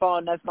going to keep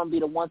on. That's going to be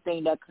the one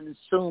thing that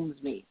consumes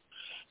me.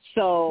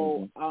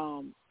 So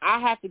I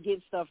have to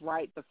get stuff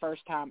right the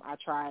first time I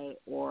try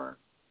it, or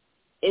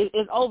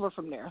it's over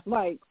from there.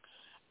 Like,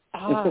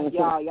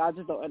 y'all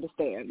just don't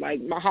understand.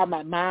 Like, how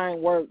my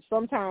mind works.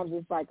 Sometimes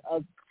it's like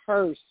a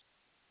curse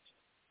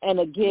and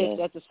a gift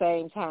at the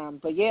same time.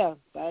 But, yeah,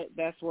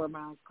 that's where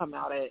mine's come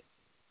out at.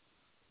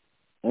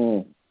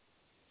 No,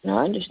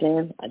 I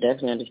understand. I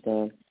definitely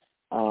understand.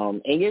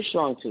 And you're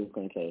strong too,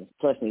 Queen K.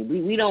 Trust me,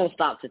 we don't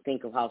stop to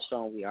think of how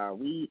strong we are.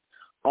 We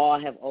all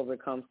have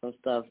overcome some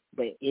stuff,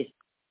 but it's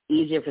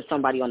easier for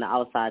somebody on the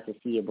outside to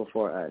see it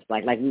before us.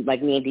 Like me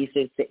and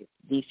DC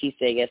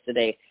said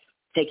yesterday,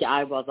 take your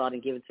eyeballs out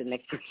and give it to the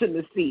next person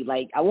to see.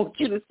 Like, I want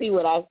you to see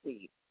what I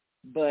see.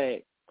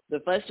 But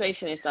the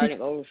frustration in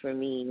starting over for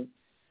me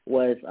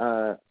was,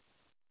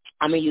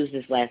 I'm going to use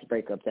this last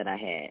breakup that I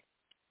had.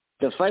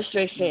 The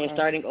frustration in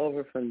starting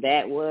over from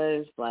that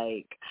was,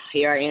 like,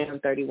 here I am,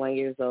 31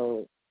 years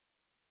old,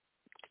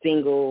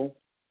 single,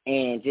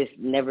 and just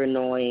never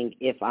knowing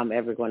if I'm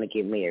ever going to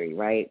get married,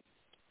 right?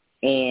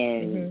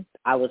 And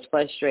I was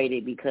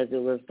frustrated because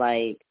it was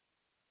like,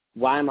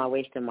 why am I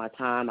wasting my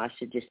time? I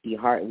should just be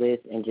heartless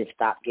and just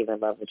stop giving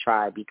love a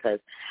try, because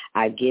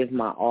I give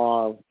my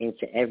all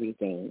into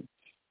everything.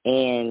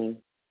 And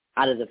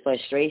out of the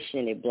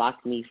frustration, it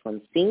blocked me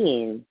from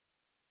seeing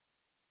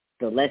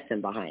the lesson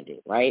behind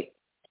it, right?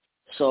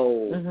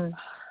 So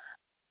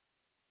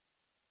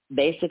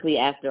basically,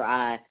 after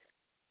I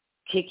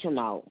kicked him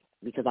out,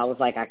 because I was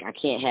like, I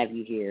can't have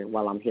you here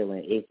while I'm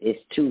healing. It's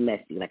too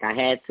messy. Like, I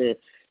had to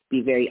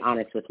be very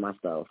honest with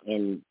myself,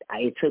 and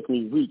it took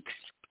me weeks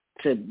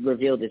to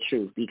reveal the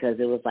truth, because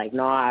it was like,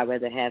 no, I'd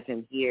rather have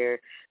him here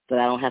so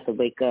that I don't have to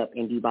wake up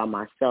and be by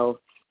myself,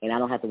 and I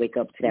don't have to wake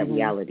up to that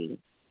reality.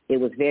 It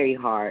was very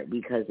hard,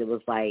 because it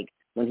was like,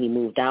 when he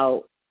moved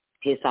out,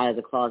 his side of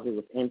the closet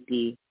was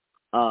empty.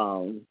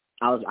 I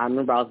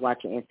remember I was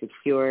watching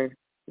Insecure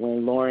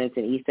when Lawrence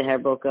and Issa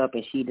had broke up,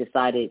 and she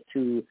decided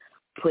to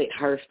put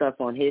her stuff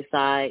on his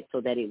side so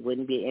that it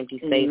wouldn't be an empty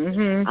space.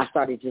 I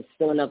started just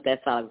filling up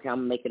that side. Okay, I'm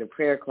going to make it a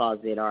prayer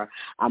closet, or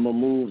I'm going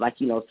to move, like,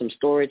 you know, some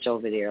storage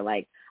over there.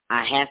 Like,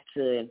 I have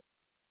to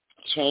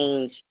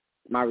change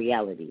my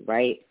reality,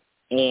 right?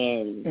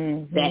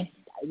 And that,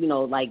 you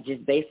know, like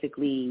just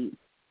basically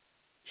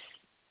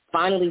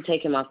finally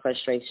taking my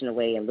frustration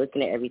away and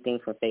looking at everything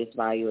for face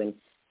value and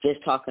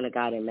just talking to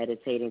God and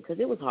meditating, because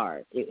it was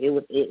hard.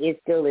 It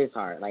still is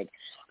hard. Like,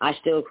 I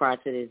still cry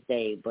to this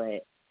day,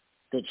 but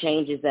the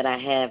changes that I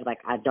have, like,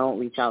 I don't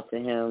reach out to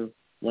him.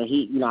 When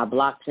he, you know, I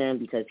blocked him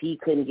because he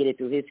couldn't get it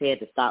through his head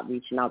to stop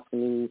reaching out to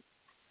me.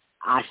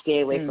 I stay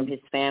away from his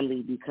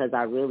family because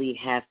I really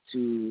have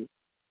to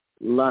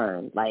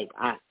learn. Like,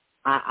 I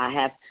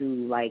have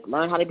to, like,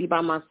 learn how to be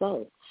by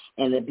myself.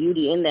 And the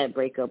beauty in that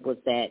breakup was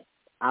that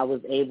I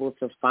was able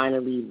to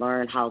finally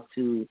learn how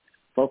to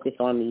focus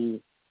on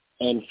me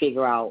and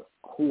figure out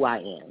who I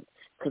am,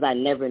 because I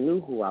never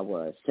knew who I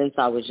was since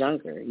I was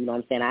younger. You know what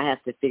I'm saying? I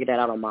have to figure that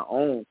out on my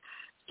own.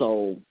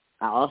 So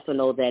I also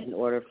know that in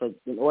order for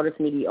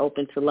me to be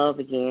open to love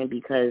again,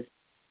 because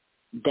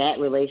that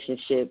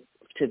relationship,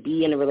 to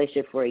be in a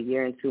relationship for a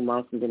year and 2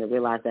 months and then to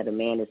realize that a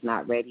man is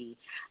not ready.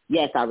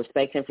 Yes, I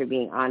respect him for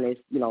being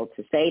honest, you know,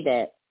 to say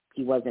that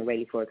he wasn't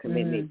ready for a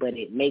commitment, but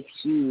it makes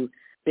you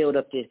build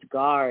up this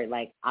guard.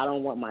 Like, I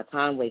don't want my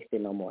time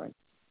wasted no more.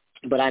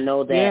 But I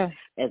know that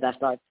as I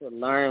start to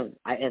learn,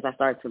 as I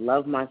start to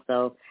love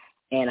myself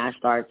and I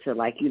start to,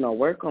 like, you know,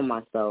 work on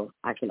myself,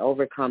 I can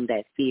overcome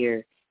that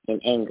fear and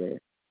anger.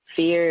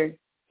 Fear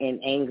and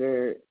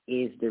anger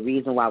is the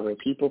reason why we're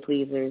people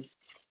pleasers.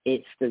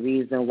 It's the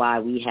reason why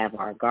we have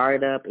our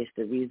guard up. It's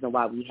the reason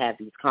why we have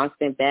these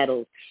constant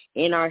battles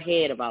in our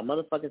head about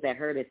motherfuckers that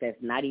hurt us that's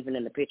not even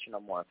in the picture no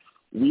more.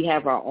 We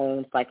have our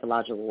own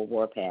psychological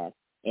warpath,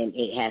 and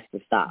it has to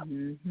stop.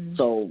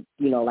 So,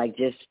 you know, like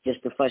just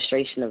the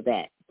frustration of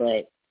that.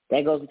 But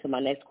that goes into my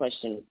next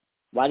question.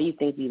 Why do you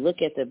think we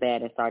look at the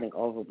bad and starting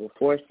over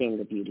before seeing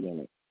the beauty in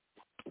it?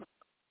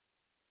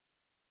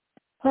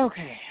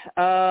 Okay.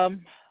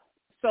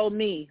 So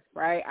me,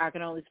 right? I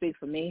can only speak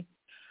for me.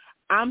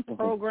 I'm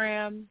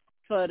programmed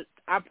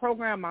I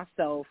program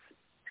myself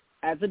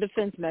as a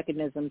defense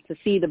mechanism to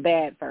see the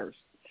bad first,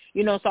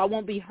 you know, so I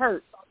won't be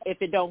hurt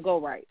if it don't go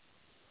right.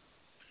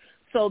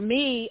 So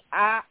me,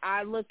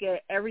 I look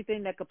at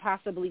everything that could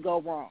possibly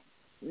go wrong,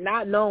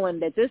 not knowing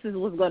that this is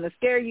what's going to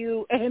scare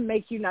you and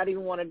make you not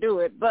even want to do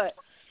it. But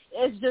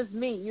it's just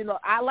me, you know,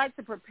 I like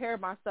to prepare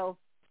myself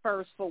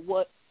first for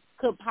what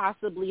could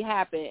possibly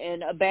happen,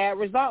 and a bad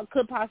result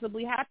could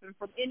possibly happen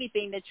from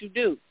anything that you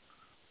do.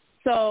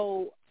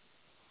 So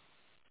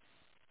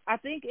I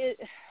think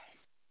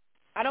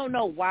I don't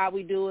know why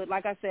we do it.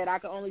 Like I said, I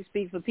can only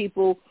speak for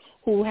people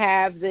who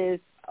have this,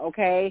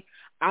 okay,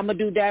 I'm going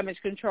to do damage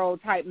control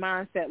type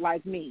mindset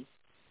like me.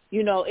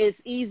 You know, it's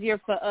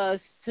easier for us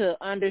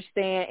to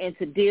understand and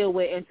to deal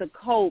with and to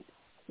cope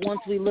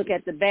once we look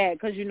at the bad,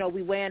 because, you know,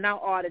 we weighing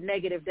out all the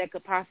negative that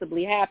could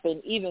possibly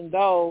happen, even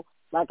though,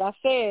 like I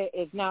said,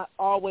 it's not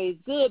always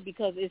good,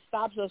 because it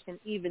stops us from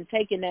even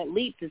taking that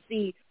leap to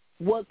see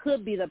what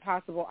could be the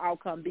possible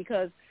outcome.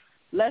 Because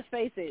let's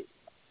face it,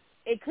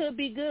 it could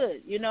be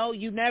good. You know,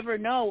 you never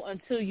know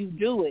until you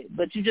do it,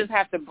 but you just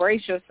have to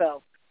brace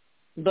yourself.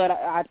 But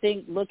I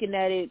think looking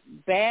at it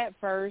bad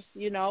first,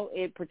 you know,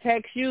 it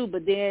protects you,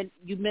 but then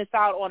you miss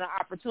out on an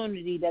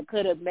opportunity that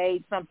could have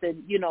made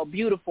something, you know,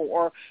 beautiful,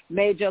 or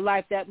made your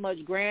life that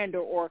much grander,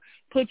 or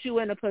put you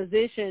in a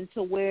position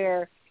to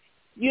where,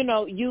 you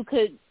know, you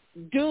could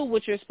do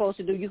what you're supposed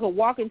to do. You could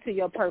walk into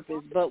your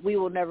purpose, but we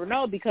will never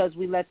know because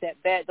we let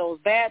those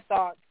bad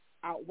thoughts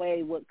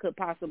outweigh what could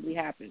possibly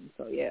happen.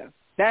 So, yeah,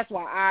 that's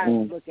why I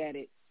look at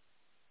it.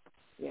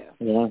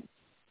 Yeah.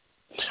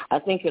 I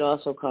think it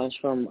also comes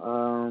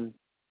from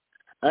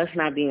us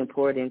not being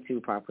poured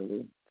into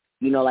properly.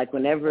 You know, like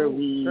whenever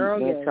we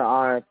went to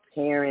our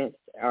parents,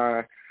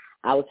 or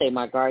I would say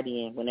my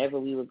guardian, whenever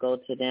we would go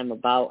to them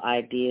about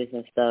ideas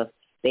and stuff,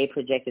 they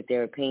projected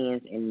their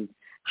opinions and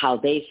how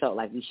they felt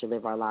like we should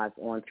live our lives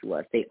onto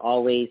us. They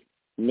always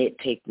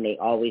nitpicked, and they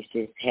always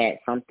just had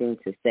something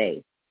to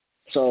say.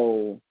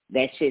 So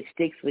that shit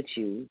sticks with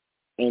you,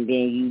 and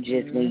then you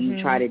just, when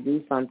you try to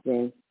do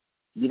something,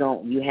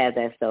 you have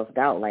that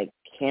self-doubt, like,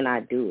 can I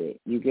do it?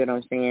 You get what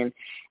I'm saying?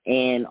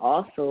 And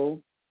also,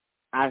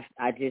 I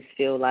just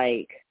feel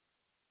like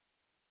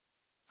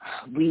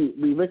we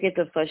look at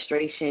the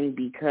frustration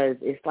because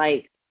it's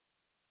like,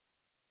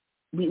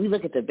 we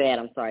look at the bad,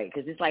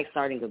 because it's like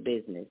starting a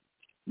business.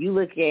 You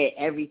look at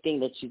everything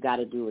that you got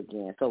to do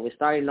again. So we're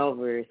starting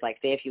over. It's like,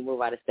 say if you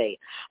move out of state,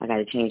 I got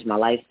to change my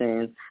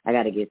license. I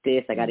got to get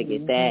this. I got to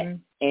get that.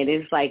 And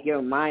it's like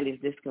your mind is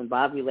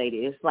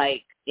discombobulated. It's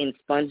like in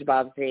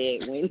SpongeBob's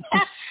head when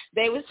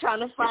they was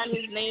trying to find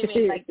his name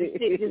and like the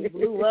shit just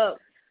blew up.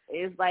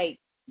 It's like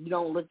you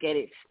don't look at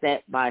it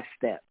step by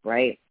step,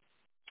 right?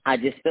 I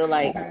just feel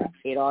like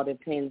it all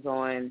depends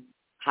on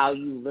how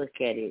you look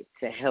at it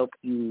to help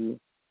you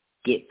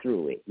get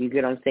through it. You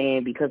get what I'm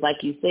saying? Because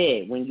like you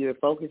said, when you're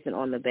focusing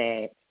on the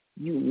bad,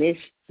 you miss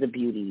the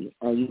beauty,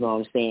 you know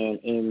what I'm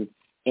saying,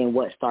 in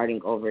what starting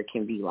over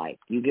can be like.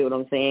 You get what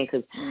I'm saying?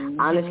 Because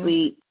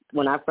honestly,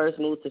 when I first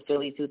moved to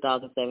Philly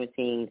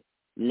 2017,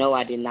 no,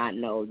 I did not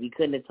know. You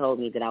couldn't have told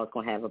me that I was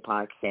going to have a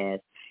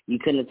podcast You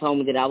couldn't have told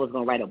me that I was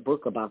going to write a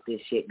book about this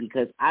shit,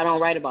 because I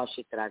don't write about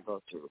shit that I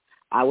go through.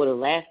 I would have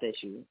laughed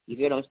at you. You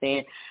get what I'm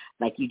saying?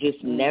 Like, you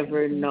just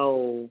never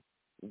know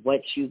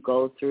what you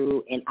go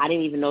through. And I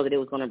didn't even know that it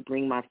was going to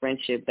bring my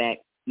friendship back,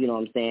 you know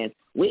what I'm saying,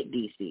 with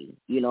DC,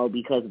 you know,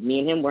 because me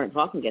and him weren't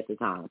talking at the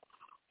time.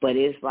 But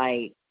it's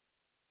like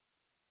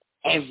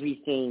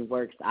everything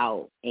works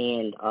out.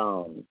 And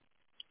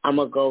I'm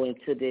going to go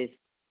into this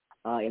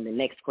in the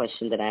next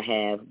question that I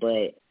have.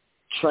 But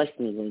trust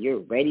me, when you're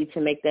ready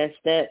to make that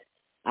step,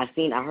 I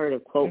heard a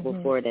quote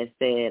before that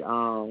said,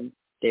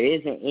 there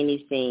isn't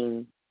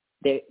anything,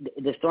 the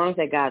storms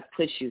that God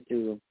puts you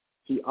through,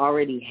 he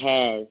already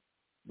has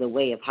the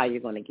way of how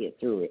you're going to get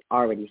through it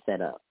already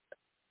set up.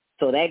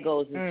 So that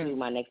goes into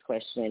my next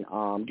question.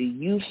 Do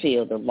you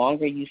feel the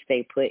longer you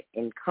stay put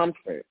in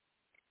comfort,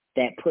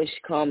 that push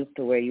comes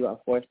to where you are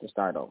forced to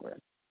start over?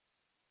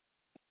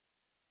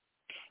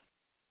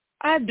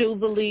 I do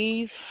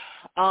believe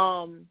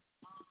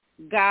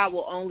God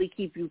will only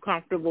keep you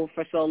comfortable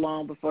for so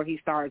long before he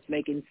starts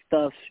making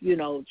stuff, you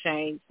know,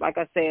 change. Like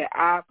I said,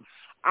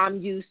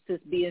 I'm used to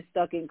being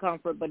stuck in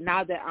comfort, but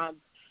now that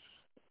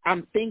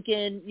I'm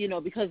thinking, you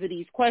know, because of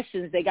these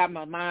questions, they got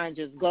my mind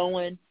just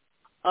going.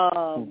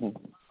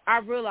 I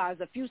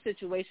realized a few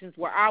situations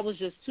where I was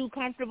just too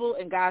comfortable,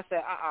 and God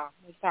said,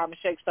 it's time to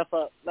shake stuff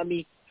up. Let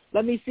me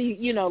see,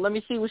 you know, let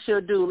me see what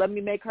she'll do. Let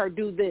me make her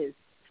do this.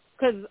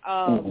 Because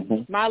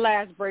my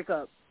last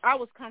breakup, I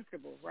was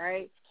comfortable,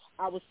 right?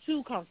 I was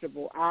too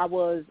comfortable. I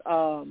was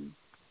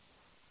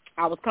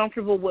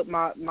comfortable with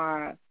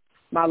my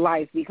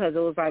life, because it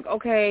was like,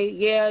 okay,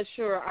 yeah,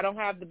 sure, I don't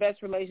have the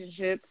best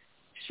relationship.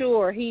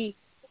 Sure, he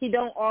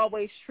don't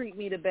always treat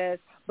me the best,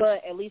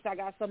 but at least I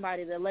got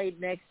somebody to lay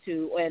next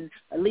to, and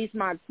at least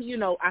I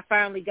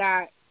finally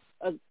got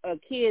a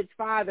kid's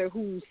father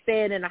who's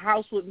staying in the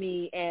house with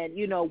me, and,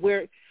 you know,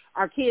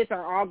 our kids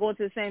are all going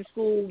to the same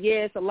school.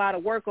 Yeah, it's a lot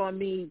of work on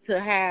me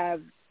to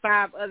have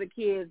 5 other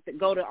kids that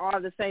go to all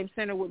the same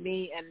center with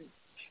me, and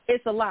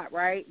it's a lot,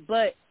 right?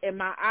 But in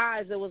my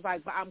eyes, it was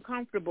like, but I'm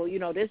comfortable. You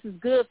know, this is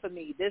good for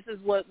me. This is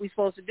what we're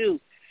supposed to do.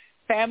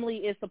 Family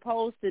is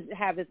supposed to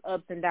have its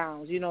ups and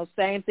downs, you know,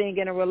 same thing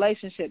in a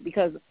relationship,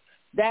 because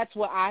that's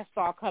what I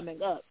saw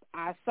coming up.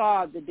 I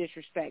saw the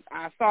disrespect.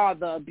 I saw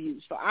the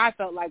abuse. So I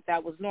felt like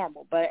that was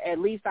normal. But at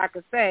least I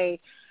could say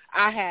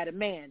I had a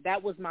man.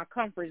 That was my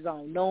comfort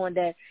zone, knowing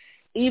that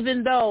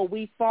even though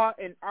we fought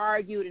and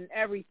argued and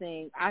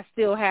everything, I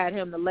still had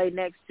him to lay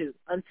next to,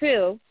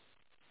 until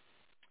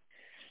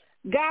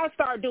God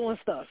started doing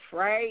stuff,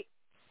 right?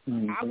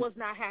 I was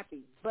not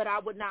happy, but I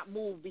would not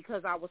move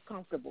because I was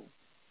comfortable.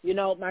 You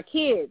know, my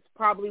kids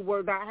probably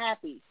were not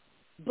happy,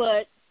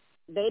 but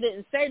they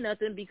didn't say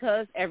nothing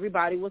because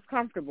everybody was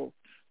comfortable.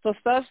 So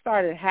stuff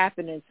started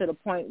happening to the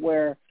point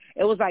where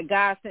it was like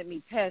God sent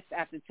me test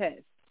after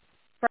test.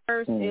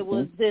 First, it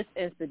was this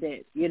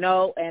incident, you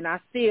know, and I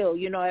still,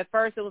 you know, at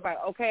first it was like,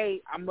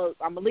 okay, I'm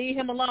gonna leave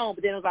him alone.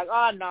 But then it was like,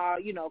 oh, no,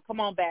 you know, come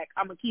on back.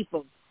 I'm going to keep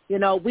him. You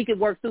know, we could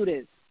work through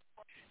this.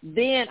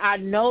 Then I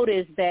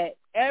noticed that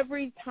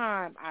every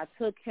time I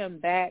took him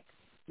back,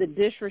 the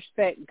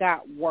disrespect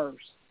got worse.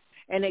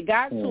 And it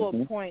got to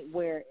a point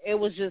where it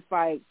was just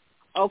like,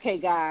 okay,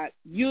 God,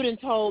 you done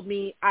told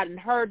me, I done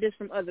heard this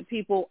from other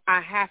people, I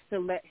have to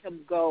let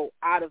him go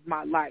out of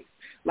my life.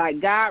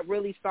 Like, God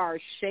really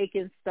started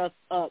shaking stuff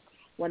up.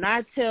 When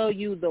I tell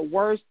you the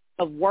worst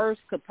of worst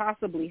could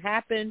possibly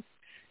happen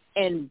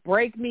and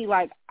break me,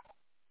 like,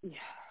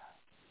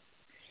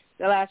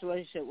 the last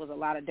relationship was a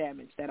lot of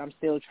damage that I'm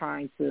still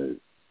trying to,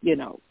 you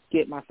know,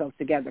 get myself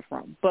together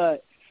from.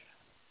 But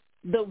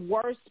the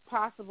worst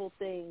possible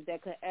thing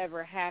that could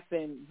ever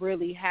happen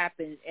really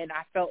happened, and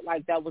I felt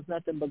like that was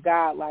nothing but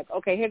God. Like,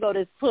 okay, here go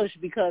this push,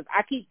 because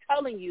I keep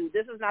telling you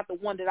this is not the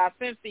one that I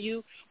sent for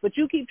you, but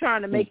you keep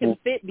trying to make him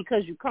fit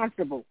because you're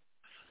comfortable.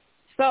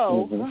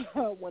 So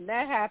when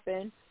that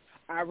happened,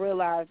 I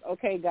realized,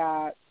 okay,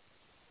 God,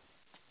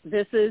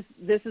 this is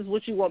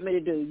what you want me to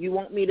do. You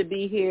want me to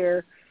be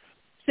here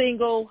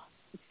single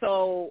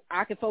so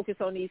I can focus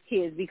on these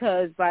kids,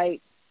 because,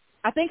 like,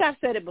 I think I've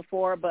said it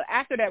before, but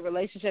after that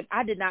relationship,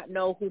 I did not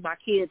know who my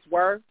kids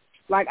were.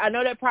 Like, I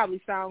know that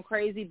probably sounds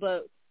crazy,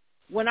 but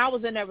when I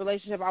was in that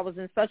relationship, I was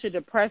in such a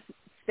depressed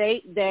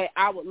state that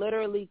I would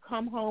literally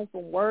come home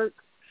from work,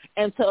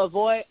 and to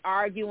avoid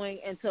arguing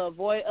and to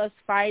avoid us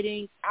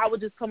fighting, I would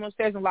just come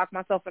upstairs and lock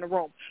myself in a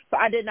room. So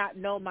I did not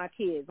know my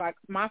kids. Like,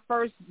 my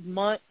first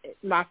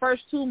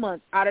 2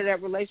 months out of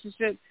that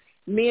relationship,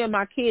 me and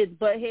my kids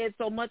butt heads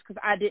so much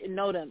because I didn't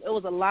know them. It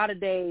was a lot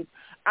of days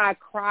I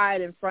cried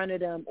in front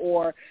of them,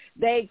 or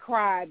they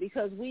cried,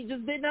 because we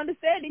just didn't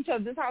understand each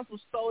other. This house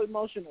was so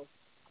emotional.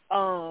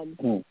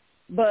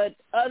 But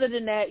other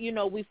than that, you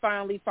know, we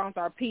finally found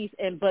our peace.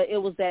 But it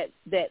was that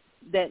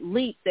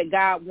leap that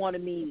God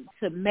wanted me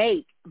to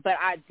make, but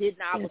I did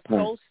not. I was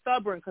so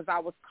stubborn because I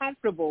was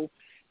comfortable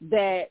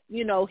that,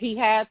 you know, he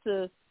had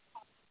to,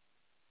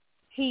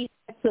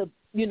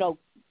 you know,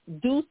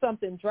 do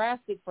something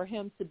drastic for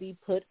him to be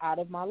put out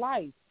of my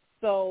life.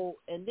 So,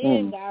 and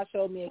then God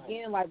showed me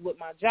again, like with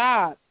my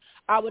job,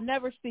 I would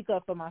never speak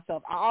up for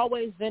myself. I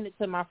always vented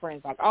to my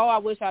friends, like, oh, I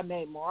wish I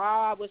made more. Oh,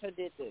 I wish I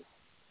did this.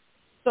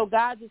 So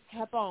God just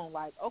kept on,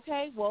 like,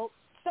 okay, well,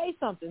 say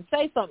something.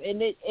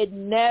 And it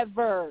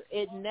never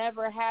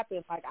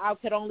happened. Like, I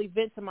could only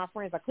vent to my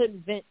friends. I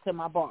couldn't vent to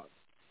my boss.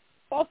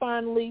 So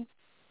finally,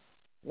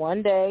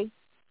 one day,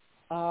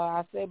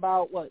 I say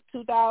about,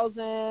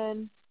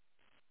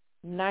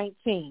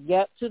 2019.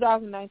 Yep,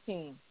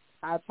 2019.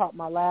 I taught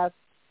my last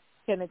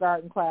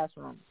kindergarten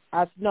classroom.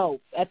 At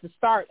the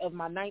start of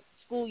my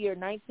school year,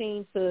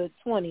 19 to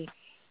 20,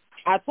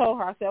 I told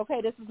her, I said,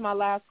 okay, this is my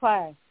last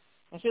class.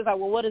 And she was like,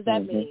 well, what does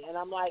that mean? And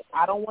I'm like,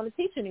 I don't want to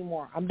teach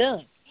anymore. I'm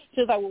done.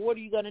 She was like, well, what are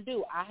you going to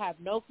do? I have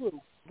no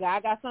clue.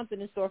 God got something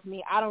in store for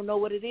me. I don't know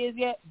what it is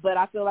yet, but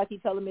I feel like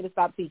he's telling me to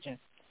stop teaching.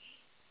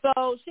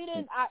 So she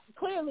didn't,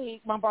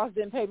 clearly my boss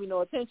didn't pay me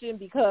no attention,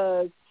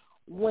 because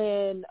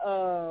when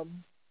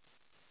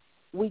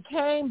we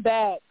came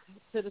back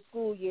to the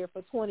school year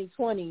for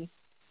 2020,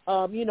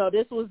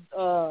 this was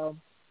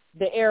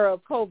the era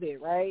of COVID,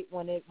 right,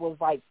 when it was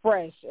like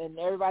fresh and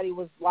everybody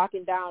was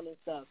locking down and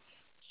stuff.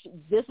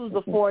 This was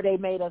before they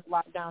made us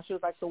lock down. She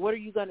was like, so what are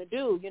you going to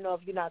do,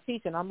 if you're not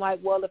teaching? I'm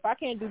like, well, if I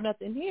can't do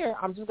nothing here,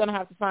 I'm just going to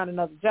have to find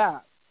another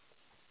job.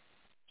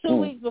 2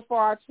 weeks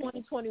before our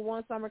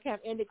 2021 summer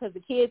camp ended, because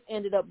the kids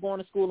ended up going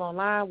to school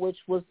online, which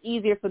was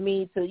easier for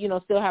me to,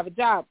 still have a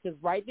job, because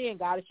right then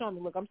God is showing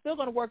me, look, I'm still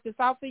going to work this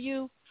out for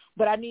you,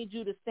 but I need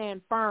you to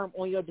stand firm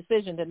on your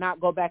decision to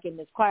not go back in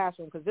this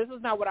classroom, because this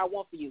is not what I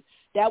want for you.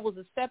 That was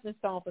a stepping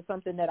stone for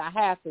something that I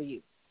have for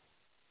you.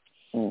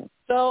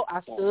 So I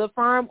stood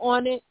firm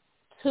on it.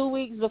 2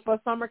 weeks before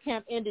summer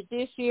camp ended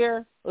this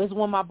year was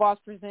when my boss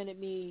presented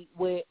me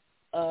with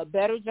a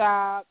better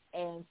job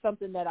and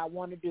something that I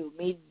want to do,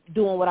 me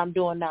doing what I'm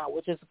doing now,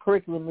 which is a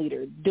curriculum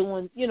leader,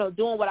 doing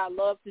what I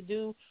love to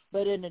do,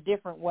 but in a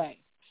different way.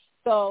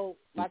 So,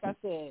 like I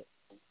said,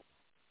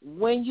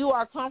 when you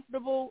are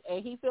comfortable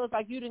and he feels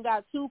like you done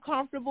got too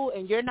comfortable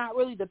and you're not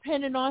really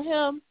dependent on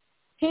him,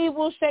 he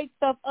will shake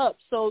stuff up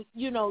so,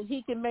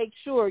 he can make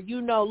sure,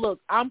 look,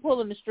 I'm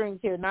pulling the strings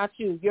here, not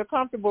you. You're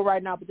comfortable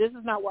right now, but this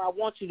is not where I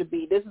want you to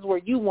be. This is where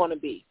you want to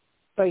be.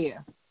 So,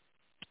 yeah.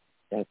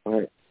 That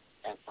part.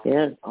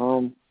 Yeah,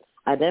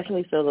 I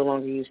definitely feel the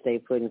longer you stay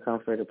put in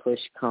comfort, the push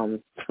comes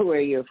to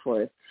where you're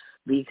forced,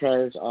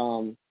 because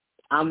I'm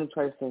a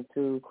person,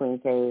 too, Queen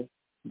K,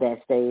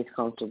 that stays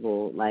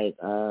comfortable. Like,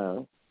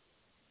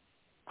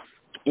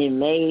 in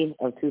May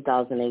of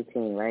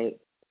 2018, right,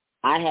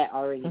 I had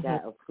already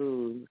got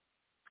approved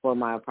for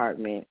my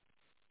apartment,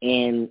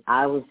 and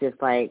I was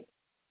just like,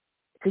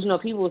 because,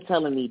 people were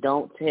telling me,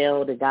 don't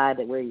tell the guy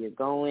that where you're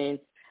going.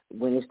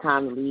 When it's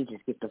time to leave,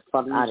 just get the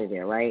fuck out of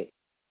there, right?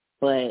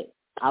 But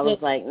I was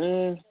like,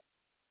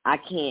 I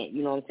can't,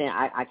 you know what I'm saying?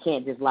 I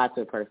can't just lie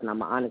to a person.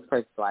 I'm an honest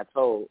person, so I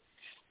told.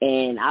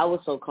 And I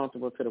was so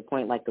comfortable to the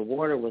point, like, the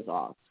water was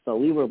off. So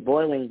we were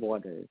boiling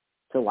water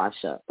to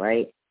wash up,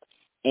 right?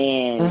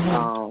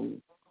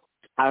 And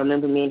I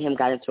remember me and him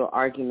got into an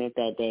argument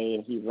that day,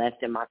 and he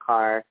left in my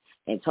car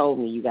and told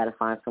me, you got to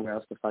find somewhere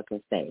else to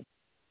fucking stay.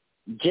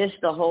 Just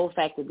the whole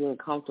fact of being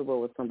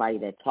comfortable with somebody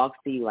that talks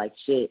to you like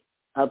shit,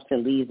 ups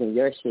and leaves in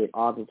your shit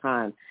all the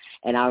time.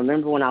 And I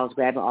remember when I was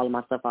grabbing all of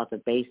my stuff out the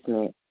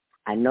basement,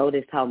 I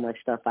noticed how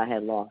much stuff I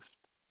had lost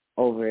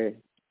over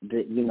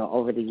the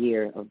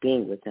year of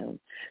being with him,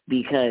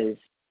 because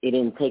it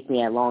didn't take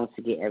me that long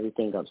to get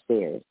everything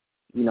upstairs,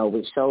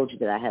 which showed you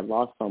that I had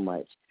lost so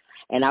much.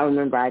 And I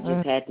remember I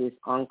just had this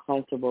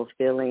uncomfortable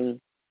feeling,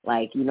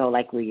 like,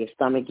 like where your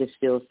stomach just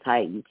feels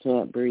tight, you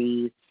can't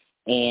breathe,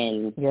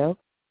 and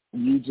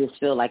you just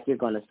feel like you're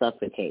going to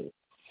suffocate.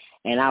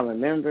 And I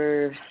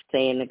remember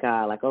saying to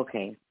God, like,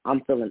 okay,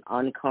 I'm feeling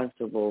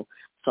uncomfortable,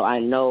 so I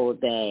know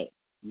that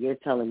you're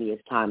telling me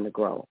it's time to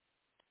grow.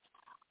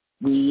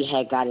 We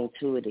had got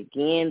into it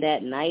again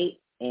that night,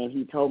 and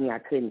he told me I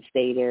couldn't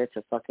stay there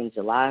till fucking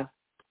July.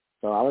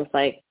 So I was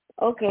like,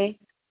 okay,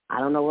 I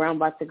don't know where I'm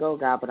about to go,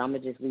 God, but I'm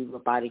going to just leave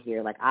up out of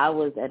here. Like, I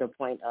was at a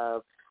point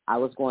of I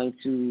was going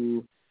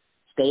to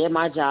stay at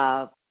my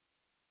job.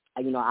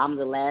 I'm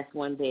the last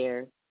one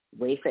there,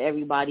 wait for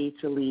everybody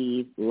to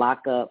leave,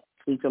 lock up,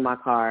 sleep in my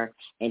car,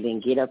 and then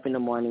get up in the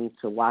morning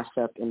to wash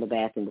up in the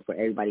bathroom before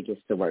everybody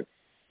gets to work.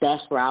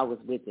 That's where I was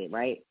with it,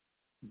 right?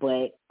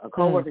 But a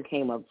coworker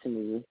came up to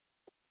me.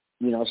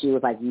 She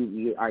was like,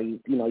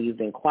 you've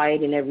been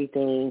quiet and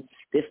everything.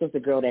 This was the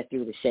girl that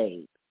threw the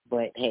shade.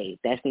 But, hey,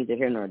 that's neither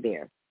here nor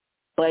there.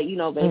 But,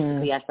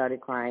 basically I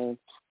started crying,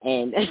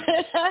 and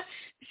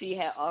she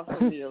had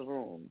offered me a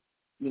room.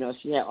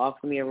 She had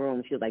offered me a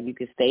room. She was like, you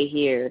can stay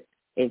here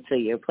until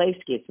your place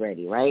gets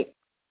ready, right?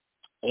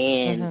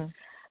 And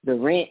the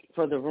rent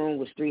for the room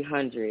was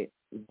 $300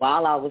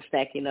 while I was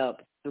stacking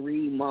up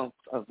 3 months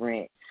of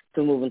rent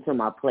to move into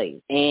my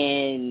place.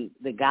 And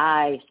the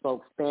guy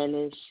spoke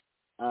Spanish.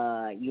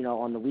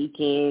 On the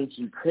weekends,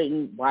 you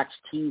couldn't watch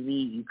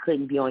TV. You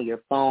couldn't be on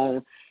your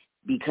phone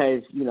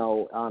because,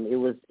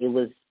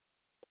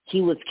 he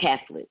was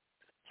Catholic.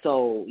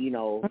 So,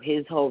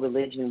 his whole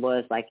religion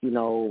was like, we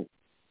don't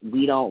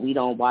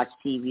watch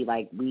TV,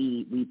 like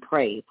we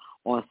pray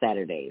on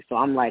Saturdays. So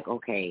I'm like,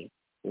 okay,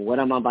 what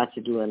am I about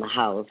to do in the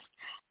house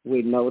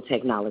with no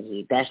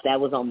technology? That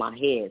was on my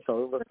head.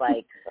 So it was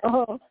like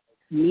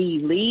me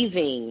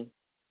leaving.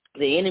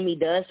 The enemy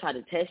does try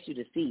to test you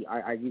to see,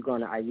 are you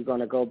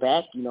gonna go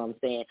back? You know what I'm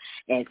saying?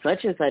 And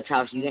such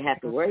house, you didn't have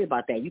to worry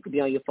about that. You could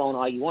be on your phone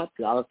all you want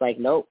to. I was like,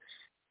 nope,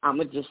 I'm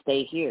gonna just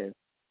stay here.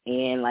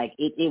 And like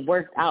it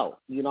worked out.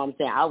 You know what I'm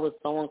saying? I was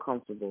so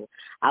uncomfortable.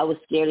 I was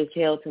scared as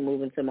hell to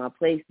move into my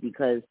place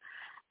because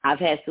I've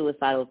had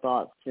suicidal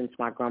thoughts since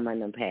my grandma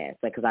and them passed,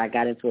 because I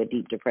got into a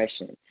deep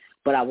depression.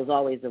 But I was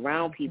always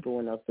around people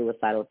when those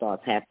suicidal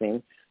thoughts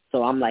happened.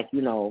 So I'm like,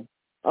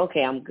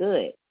 okay, I'm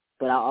good.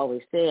 But I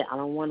always said, I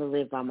don't want to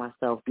live by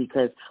myself,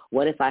 because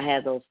what if I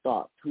had those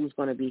thoughts? Who's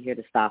going to be here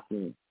to stop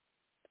me?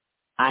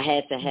 I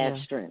had to have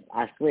strength,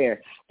 I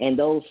swear. And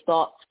those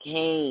thoughts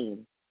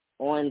came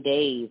on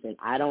days, and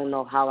I don't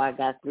know how I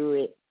got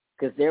through it,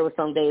 because there were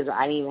some days where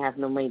I didn't even have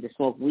no money to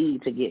smoke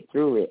weed to get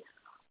through it,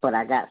 but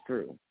I got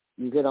through.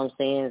 You get what I'm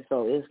saying?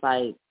 So it's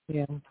like,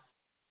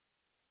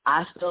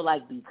 I feel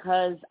like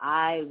because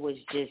I was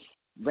just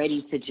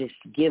ready to just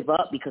give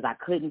up because I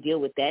couldn't deal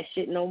with that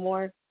shit no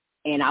more,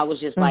 and I was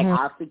just like,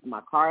 I'll sleep in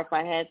my car if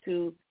I had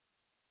to,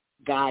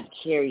 God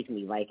carried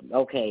me. Like,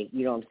 okay,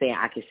 you know what I'm saying?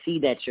 I can see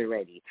that you're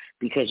ready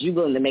because you're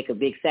willing to make a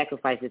big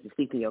sacrifice to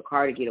sleep in your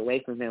car to get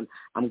away from him.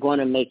 I'm going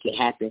to make it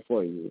happen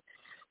for you.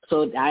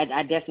 So I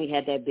definitely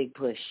had that big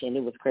push, and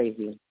it was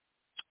crazy.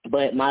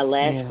 But my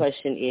last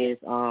question is,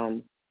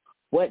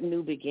 what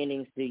new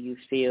beginnings do you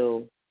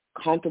feel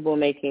comfortable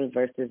making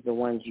versus the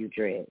ones you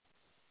dread?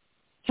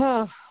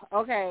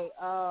 Okay,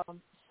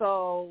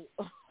 so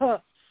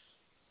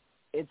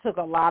it took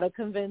a lot of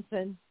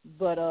convincing,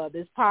 but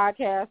this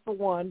podcast, for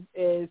one,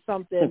 is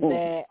something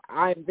that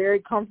I'm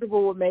very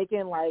comfortable with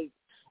making. Like,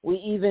 we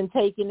even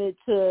taking it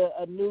to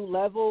a new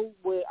level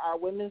with our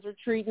women's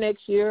retreat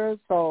next year.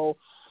 So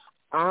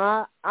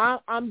I'm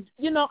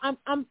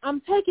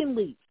taking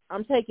leaps.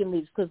 I'm taking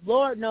leaps because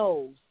Lord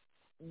knows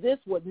this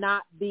would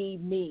not be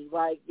me.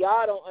 Like,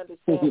 y'all don't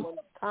understand. When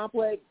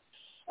Complex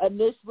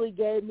initially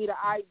gave me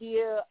the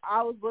idea,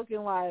 I was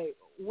looking like,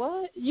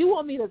 what? You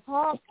want me to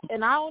talk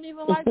and I don't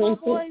even like my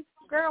voice?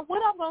 Girl,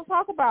 what I'm going to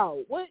talk about?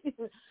 What? It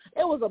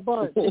was a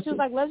bunch. And she was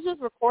like, let's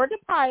just record the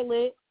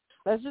pilot.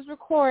 Let's just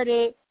record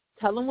it.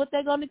 Tell them what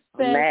they're going to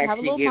expect. Have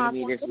a little mock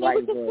one. And then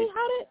we can see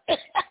how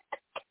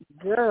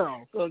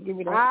Girl. Go give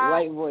me that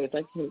white voice.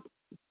 I can't.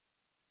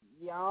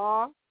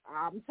 Y'all,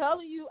 I'm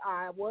telling you,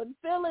 I wasn't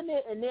feeling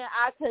it. And then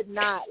I could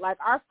not. Like,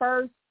 our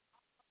first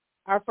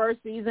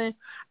season,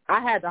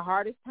 I had the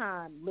hardest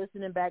time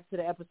listening back to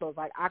the episodes.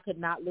 Like, I could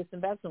not listen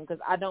back to them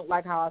because I don't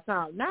like how I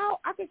sound. Now,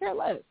 I could care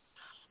less.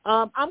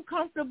 I'm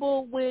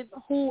comfortable with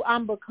who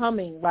I'm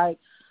becoming. Like,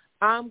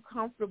 I'm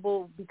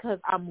comfortable because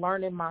I'm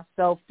learning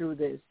myself through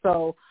this.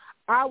 So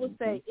I would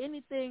say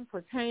anything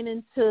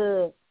pertaining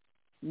to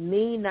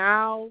me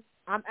now,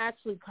 I'm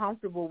actually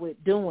comfortable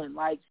with doing.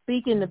 Like,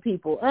 speaking to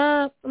people.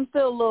 I'm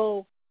still a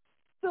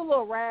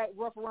little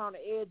rough around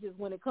the edges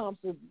when it comes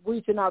to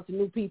reaching out to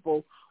new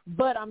people,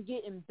 but I'm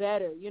getting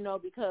better,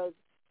 because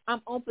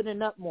I'm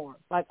opening up more.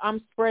 Like,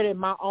 I'm spreading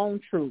my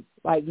own truth.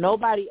 Like,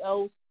 nobody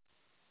else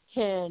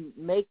can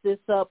make this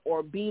up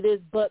or be this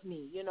but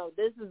me.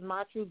 This is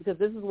my truth because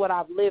this is what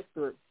I've lived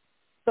through.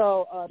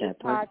 So this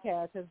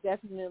podcast has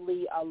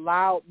definitely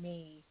allowed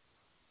me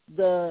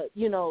the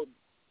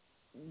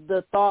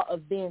thought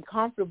of being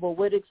comfortable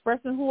with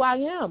expressing who I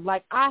am.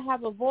 Like, I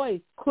have a voice,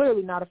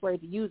 clearly not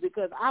afraid to use it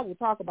because I will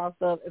talk about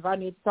stuff if I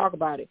need to talk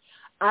about it.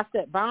 I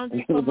set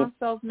boundaries for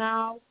myself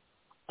now.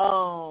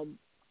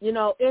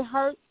 It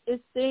hurts,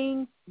 it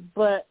stings,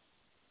 but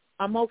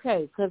I'm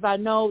okay because I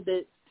know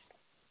that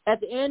at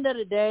the end of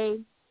the day,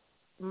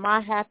 my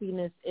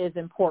happiness is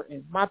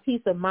important. My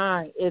peace of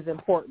mind is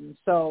important.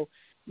 So,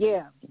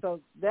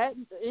 so that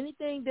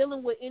anything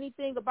dealing with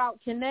anything about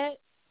Kenneth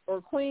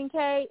or Queen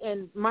K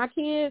and my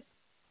kids,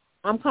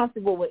 I'm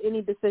comfortable with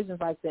any decisions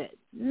like that.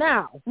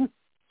 Now,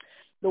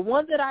 the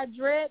one that I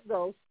dread,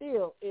 though,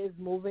 still is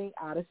moving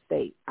out of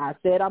state. I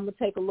said I'm going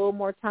to take a little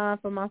more time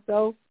for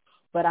myself,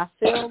 but I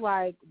feel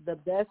like the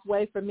best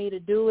way for me to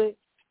do it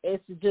is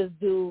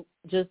to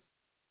just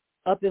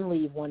up and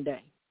leave one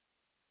day.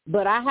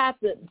 But I have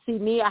to,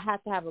 I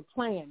have to have a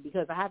plan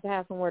because I have to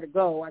have somewhere to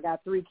go. I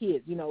got 3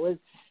 kids.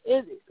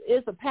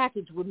 It's a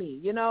package with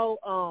me,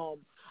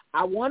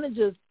 I want to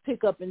just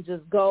pick up and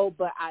just go,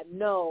 but I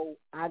know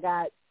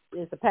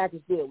it's a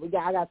package deal.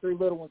 I got 3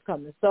 little ones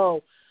coming.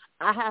 So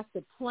I have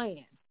to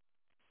plan.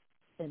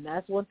 And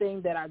that's one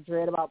thing that I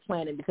dread about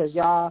planning because,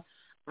 y'all,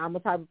 I'm a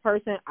type of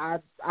person, I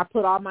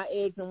put all my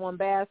eggs in one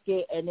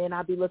basket and then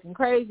I be looking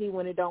crazy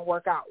when it don't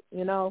work out,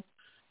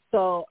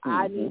 So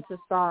I need to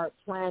start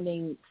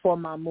planning for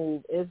my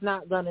move. It's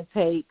not going to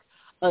take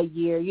a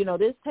year.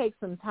 This takes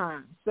some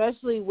time,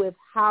 especially with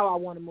how I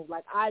want to move.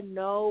 Like, I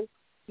know,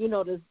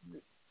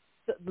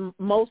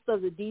 most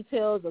of the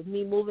details of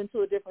me moving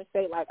to a different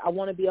state. Like, I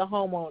want to be a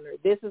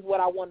homeowner. This is what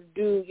I want to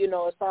do, you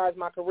know, as far as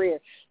my career.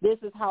 This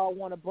is how I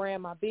want to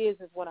brand my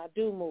business when I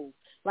do move.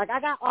 Like, I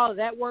got all of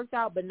that worked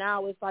out, but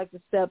now it's like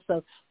the steps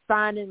of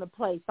finding a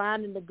place,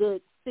 finding a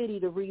good city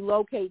to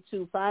relocate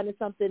to, finding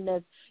something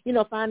that's, you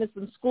know, finding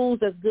some schools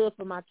that's good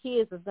for my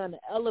kids, that's going to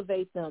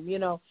elevate them, you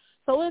know.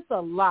 So it's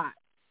a lot.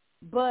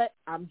 But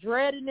I'm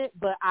dreading it,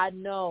 but I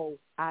know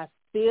I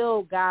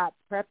feel God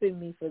prepping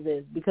me for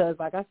this because,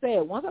 like I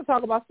said, once I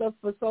talk about stuff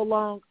for so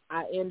long,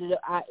 I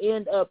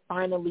end up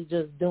finally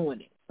just doing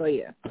it. So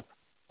yeah.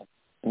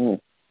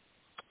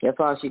 That's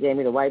why she gave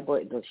me the white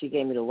voice. She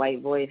gave me the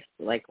white voice,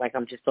 like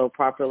I'm just so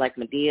proper, like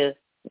Medea.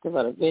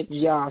 About a bitch.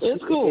 Yeah,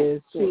 it's she cool.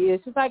 is. She is.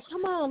 She's like,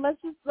 come on, let's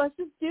just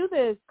do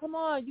this. Come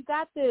on, you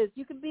got this.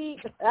 You can be.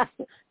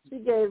 She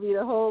gave me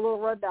the whole little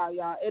rundown,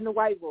 y'all, in the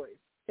white voice.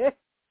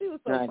 She was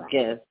so proud.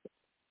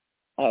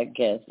 I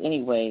guess.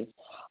 Anyways,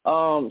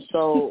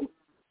 so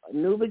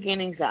new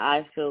beginnings that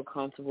I feel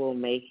comfortable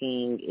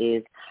making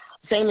is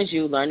same as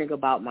you, learning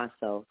about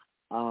myself,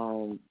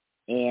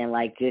 and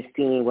like just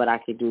seeing what I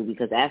could do.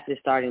 Because after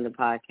starting the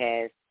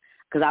podcast,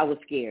 because I was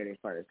scared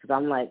at first, because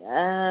I'm like,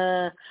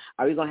 are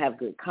we gonna have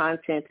good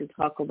content to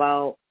talk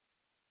about?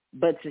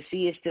 But to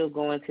see it still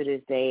going to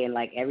this day, and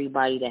like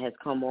everybody that has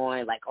come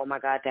on, like, oh my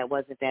God, that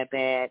wasn't that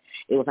bad.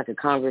 It was like a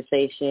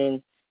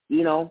conversation.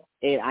 You know,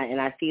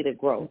 and I see the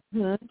growth.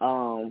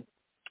 Mm-hmm.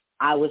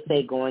 I would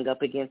say going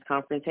up against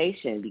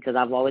confrontation, because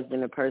I've always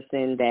been a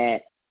person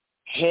that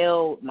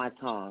held my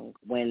tongue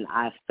when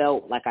I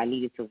felt like I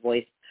needed to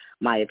voice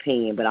my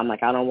opinion. But I'm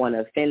like, I don't want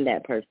to offend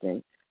that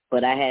person.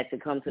 But I had to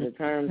come to the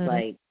terms,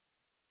 like,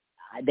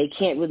 they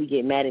can't really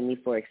get mad at me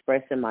for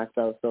expressing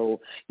myself. So,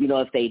 you know,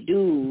 if they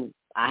do,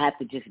 I have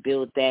to just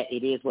build that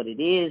it is what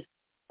it is,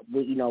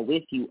 you know,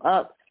 with you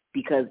up,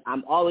 because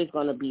I'm always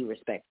going to be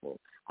respectful.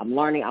 I'm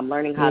learning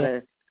how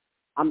to,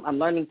 I'm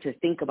learning to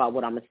think about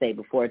what I'm going to say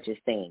before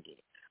just saying it.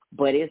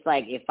 But it's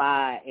like, if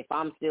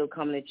I'm still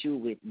coming at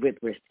you with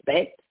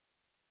respect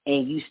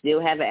and you still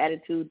have an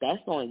attitude,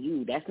 that's on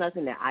you. That's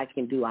nothing that I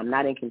can do. I'm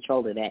not in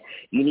control of that.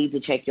 You need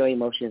to check your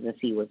emotions and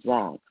see what's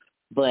wrong.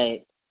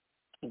 But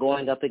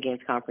going up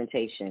against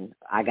confrontation,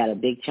 I got a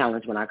big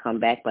challenge when I come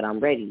back, but I'm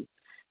ready.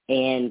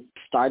 And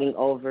starting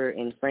over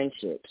in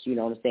friendships, you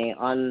know what I'm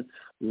saying,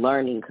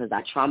 unlearning, because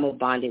I trauma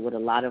bonded with a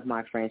lot of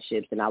my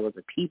friendships, and I was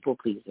a people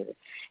pleaser,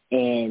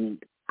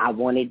 and I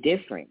wanted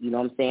different, you know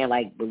what I'm saying?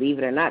 Like, believe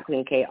it or not,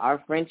 Queen K,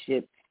 our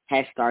friendship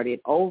has started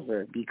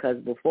over, because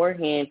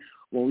beforehand,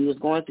 when we was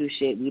going through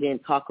shit, we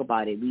didn't talk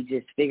about it. We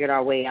just figured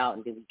our way out,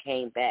 and then we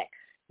came back.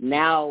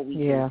 Now we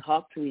can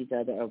talk to each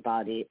other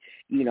about it.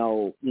 You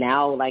know,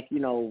 now, like, you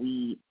know,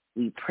 we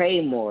pray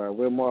more.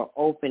 We're more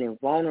open and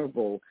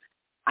vulnerable.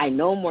 I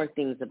know more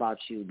things about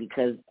you,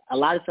 because a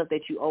lot of stuff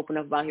that you open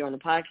up about here on the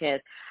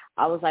podcast,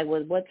 I was like,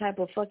 well, what type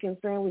of fucking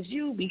friend was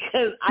you?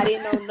 Because I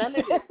didn't know none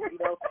of this, you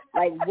know.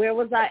 Like, where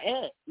was I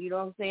at? You know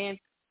what I'm saying?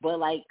 But,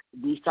 like,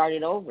 we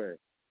started over.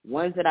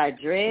 Ones that I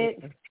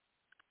dread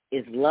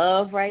is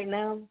love right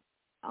now.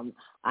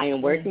 I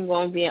am working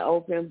on being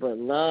open, but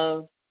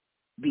love,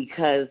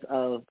 because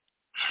of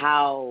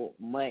how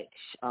much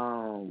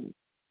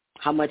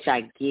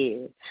I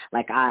give.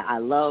 Like, I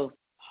love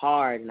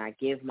hard and I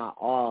give my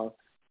all,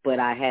 but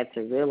I had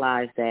to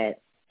realize that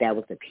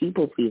was the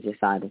people pleaser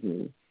side of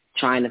me,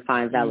 trying to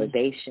find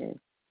validation.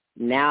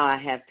 Now I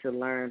have to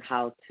learn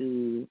how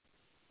to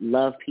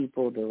love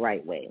people the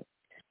right way.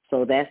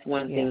 So that's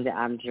one thing that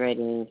I'm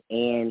dreading.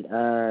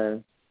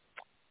 And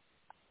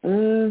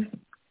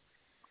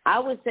I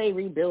would say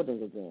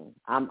rebuilding again.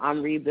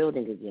 I'm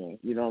rebuilding again.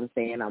 You know what I'm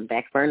saying? I'm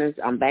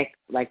back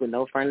like with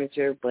no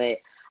furniture, but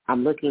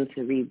I'm looking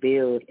to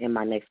rebuild in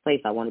my next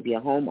place. I want to be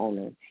a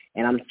homeowner.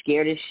 And I'm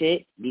scared as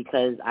shit,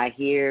 because I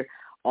hear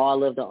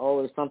all of the,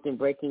 if something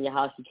breaking your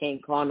house, you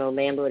can't call no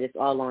landlord, it's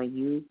all on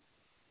you.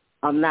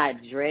 I'm not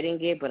dreading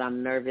it, but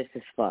I'm nervous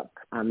as fuck.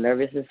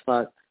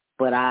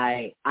 But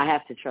I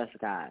have to trust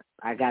God.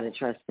 I got to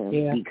trust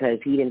him, because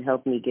he didn't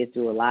help me get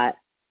through a lot.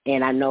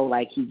 And I know,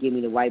 like, he give me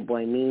the white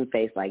boy mean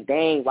face, like,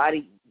 dang, why do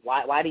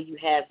you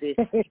have this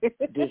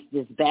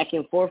this back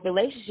and forth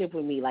relationship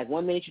with me? Like,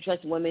 1 minute you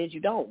trust me, 1 minute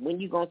you don't. When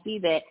you gonna see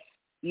that?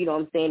 You know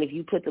what I'm saying? If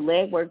you put the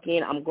legwork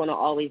in, I'm gonna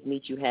always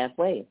meet you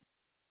halfway.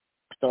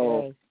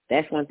 So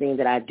that's one thing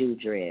that I do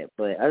dread.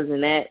 But other than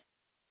that,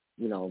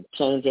 you know,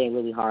 change ain't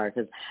really hard,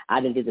 because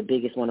I did the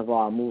biggest one of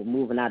all,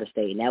 moving out of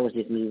state, and that was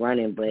just me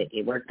running, but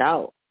it worked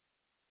out.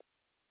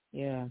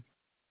 Yeah.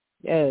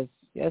 Yes,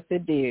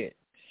 it did.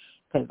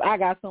 Because I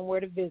got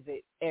somewhere to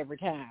visit every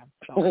time.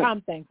 So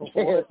I'm thankful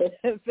for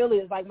it. Philly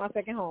is like my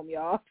second home,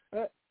 y'all.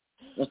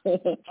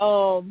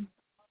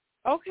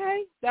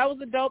 Okay. That was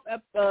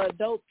a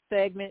dope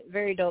segment,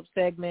 very dope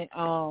segment.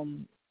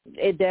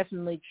 It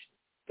definitely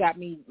got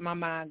my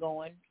mind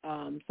going.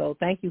 So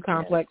thank you,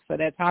 Complex, for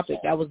that topic.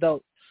 That was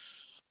dope.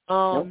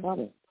 No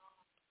problem.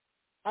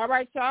 All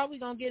right, y'all, we're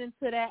going to get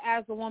into that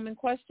As a Woman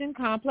question.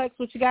 Complex,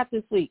 what you got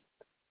this week?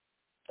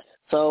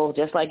 So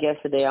just like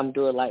yesterday, I'm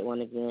doing a light one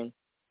again.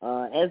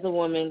 As a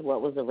woman,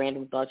 what was a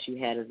random thought you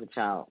had as a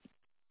child?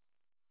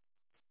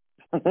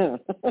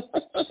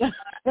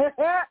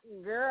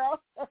 Girl.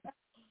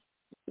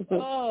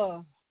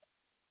 Oh,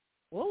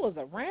 what was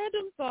a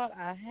random thought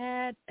I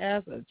had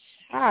as a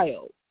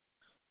child?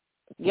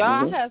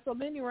 Y'all, I had so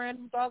many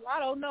random thoughts. I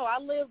don't know. I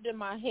lived in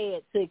my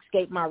head to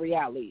escape my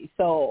reality.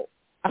 So,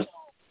 what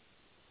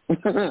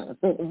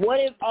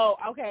if? Oh,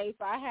 okay.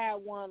 So I had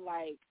one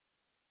like,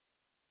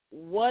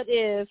 what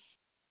if?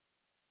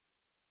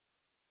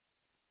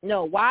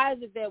 No, why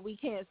is it that we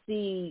can't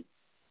see?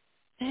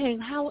 Dang,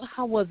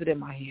 how was it in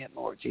my head,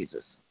 Lord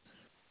Jesus?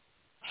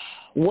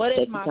 What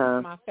if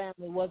my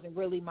family wasn't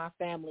really my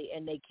family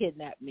and they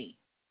kidnapped me?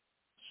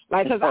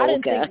 Like, because I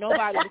didn't think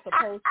nobody was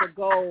supposed to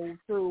go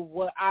through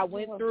what I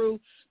went through,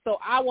 so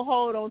I will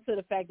hold on to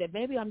the fact that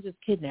maybe I'm just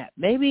kidnapped.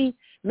 Maybe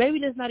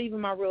that's not even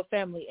my real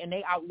family, and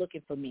they out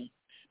looking for me,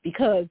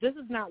 because this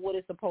is not what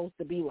it's supposed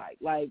to be like.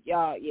 Like,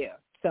 y'all, yeah.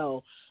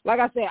 So,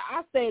 like I said,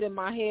 I stayed in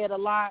my head a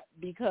lot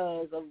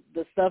because of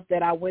the stuff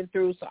that I went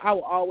through, so I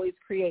will always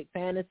create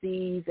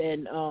fantasies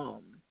and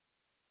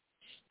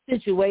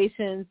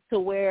situations to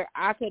where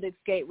I could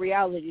escape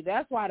reality.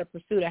 That's why The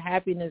Pursuit of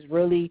Happiness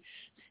really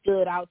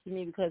stood out to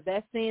me, because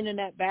that scene in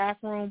that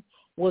bathroom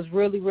was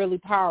really, really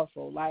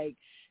powerful. Like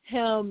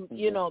him,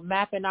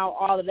 mapping out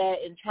all of that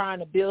and trying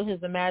to build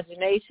his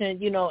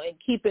imagination, and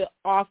keep it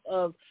off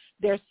of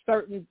their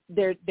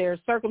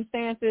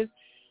circumstances.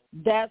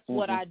 That's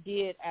what I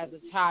did as a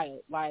child,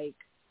 like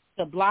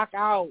to block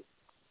out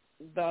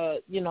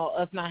the,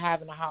 us not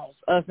having a house,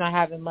 us not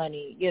having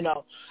money,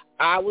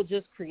 I would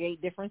just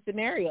create different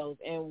scenarios.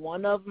 And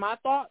one of my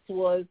thoughts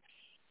was,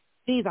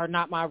 these are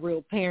not my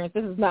real parents.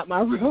 This is not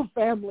my real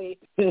family.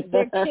 They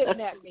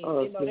kidnapped me.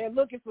 They're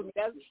looking for me.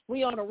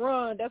 We on a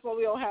run. That's why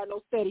we don't have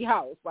no steady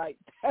house. Like,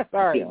 that's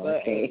all right.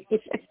 But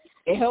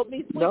it helped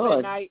me sleep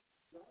at night.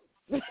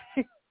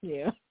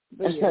 Yeah.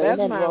 But yeah,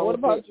 that's mine. What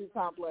about you,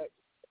 Complex?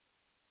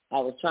 I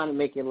was trying to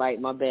make it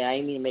light. My bad. I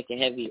didn't mean to make it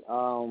heavy.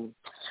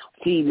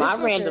 See,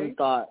 my random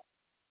thought,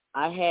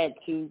 I had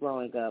two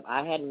growing up.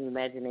 I had an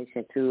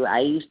imagination too.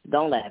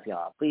 Don't laugh,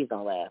 y'all. Please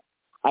don't laugh.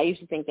 I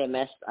used to think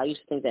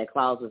that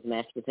clouds was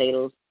mashed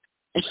potatoes,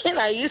 and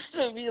I used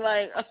to be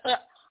like,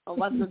 I'm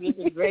about to get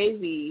the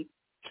gravy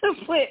to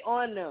put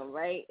on them,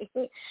 right?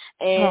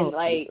 And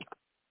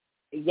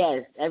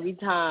yes, every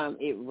time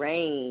it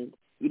rained,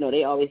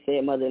 they always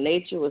said Mother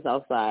Nature was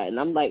outside,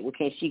 and I'm like, well,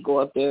 can she go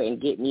up there and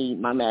get me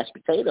my mashed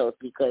potatoes,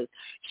 because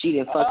she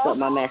done fucked up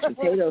my mashed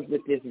potatoes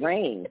with this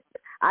rain.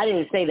 I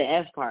didn't say the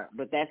F part,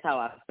 but that's how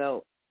I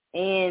felt.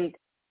 And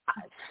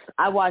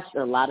I watched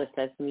a lot of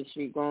Sesame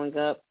Street growing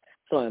up.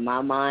 So in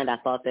my mind, I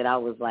thought that I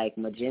was like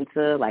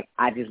magenta. Like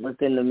I just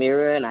looked in the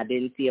mirror and I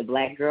didn't see a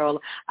black girl.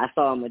 I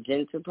saw a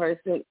magenta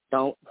person.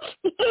 Don't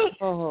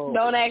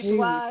ask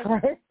why.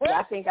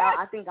 I think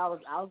I was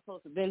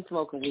supposed to have been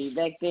smoking weed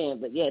back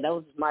then. But yeah, that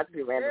was my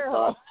three random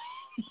thoughts.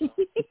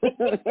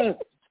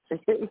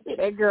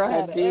 That girl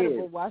had an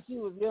edible while she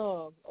was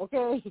young.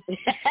 Okay.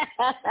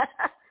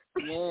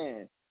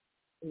 Man.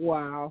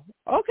 Wow.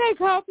 Okay,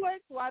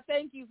 Complex. Well, I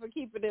thank you for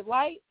keeping it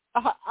light.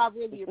 I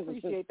really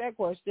appreciate that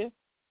question.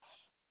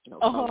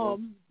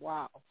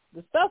 Wow.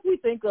 The stuff we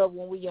think of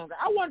when we're younger.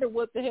 I wonder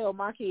what the hell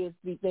my kids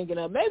be thinking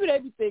of. Maybe they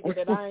be thinking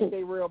that I ain't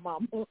their real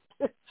mama.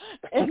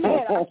 And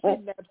that I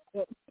kidnapped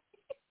them.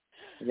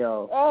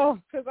 Yo. Oh,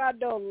 because I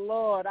know,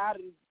 Lord,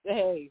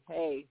 hey.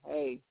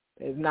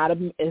 It's not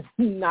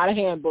a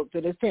handbook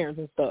to this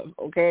parenting stuff,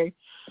 okay?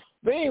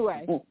 But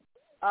anyway,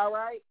 all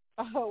right.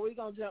 We're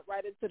going to jump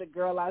right into the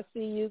Girl I See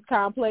You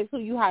Complex. Who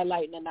you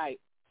highlighting tonight?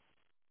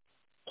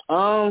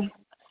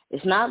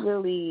 It's not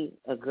really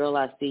a Girl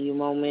I See You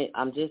moment.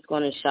 I'm just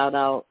going to shout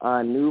out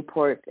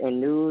Newport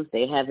and News.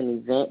 They have an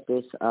event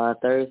this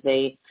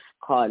Thursday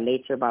called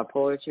Nature by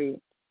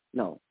Poetry.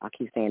 No, I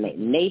keep saying that.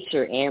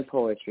 Nature and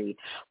Poetry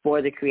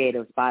for the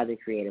creatives, by the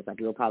creatives. I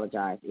do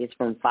apologize. It's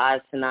from 5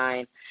 to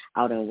 9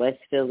 out in West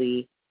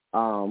Philly.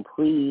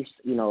 Please,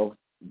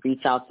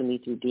 reach out to me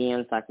through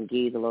DMs so I can give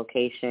you the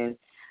location.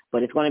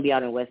 But it's going to be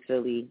out in West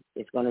Philly.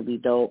 It's going to be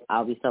dope.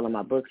 I'll be selling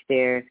my books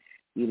there,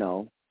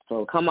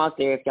 So come out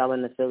there if y'all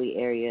in the Philly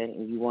area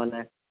and you want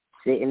to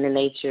sit in the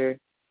nature,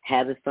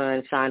 have the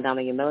sun shine down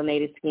on your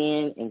melanated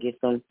skin, and get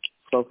some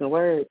spoken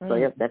word. So,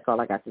 yep, that's all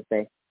I got to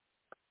say.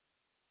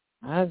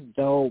 That's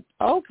dope.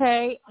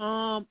 Okay.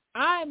 I'm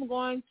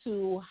going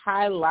to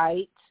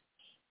highlight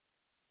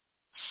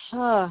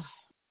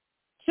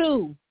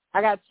two.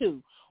 I got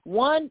two.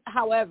 One,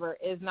 however,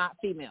 is not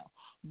female.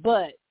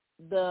 But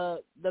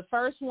the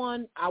first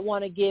one, I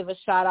want to give a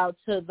shout-out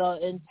to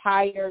the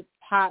entire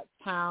Tot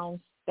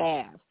Town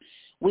staff.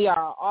 We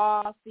are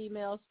all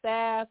female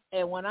staff,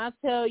 and when I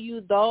tell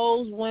you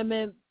those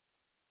women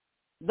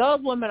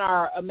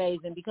are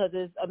amazing, because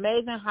it's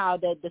amazing how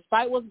that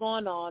despite what's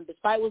going on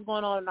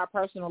in our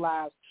personal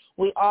lives,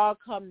 we all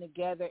come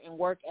together and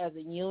work as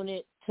a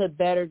unit to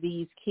better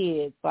these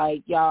kids.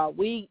 Like, y'all,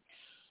 we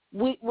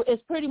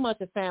it's pretty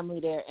much a family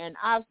there, and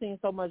I've seen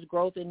so much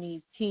growth in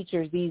these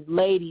teachers, these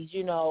ladies,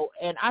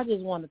 and I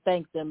just want to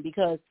thank them,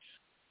 because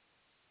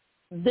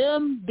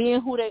them being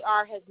who they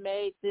are has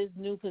made this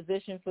new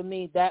position for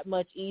me that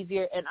much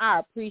easier, and I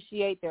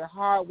appreciate their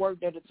hard work,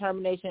 their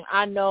determination.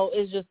 I know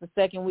it's just the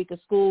second week of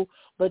school,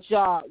 but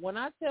y'all, when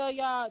I tell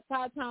y'all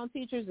Town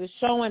teachers is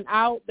showing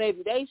out,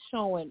 baby, they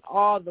showing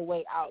all the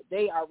way out.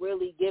 They are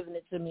really giving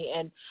it to me,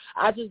 and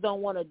I just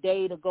don't want a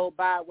day to go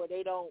by where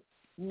they don't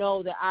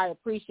know that I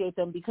appreciate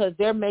them, because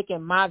they're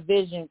making my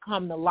vision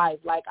come to life.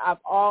 Like I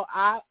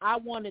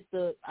wanted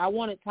Town. I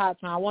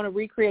want to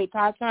recreate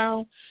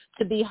Town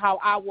to be how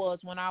I was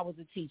when I was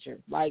a teacher.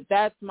 Like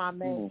that's my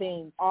main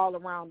thing all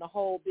around the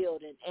whole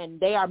building, and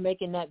they are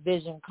making that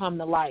vision come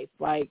to life.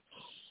 Like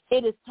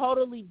it is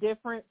totally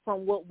different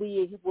from what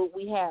we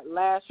had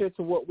last year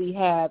to what we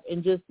have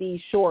in just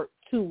these short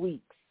 2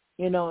 weeks,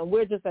 and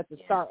we're just at the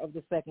start of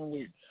the second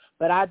week.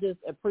 But I just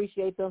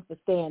appreciate them for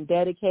staying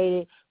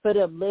dedicated, for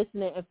them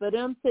listening, and for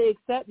them to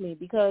accept me,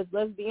 because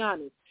let's be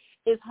honest,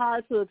 it's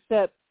hard to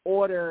accept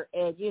order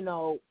and,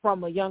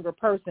 from a younger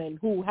person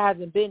who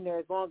hasn't been there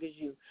as long as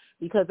you,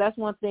 because that's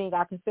one thing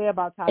I can say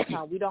about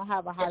Town. We don't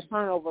have a high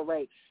turnover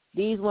rate.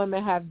 These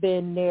women have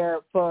been there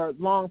for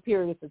long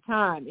periods of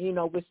time.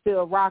 We're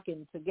still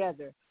rocking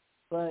together.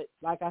 But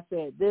like I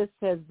said, this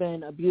has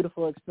been a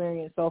beautiful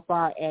experience so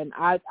far, and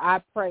I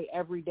pray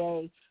every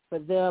day for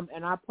them,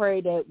 and I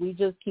pray that we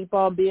just keep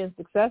on being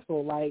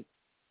successful. Like,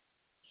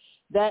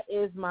 that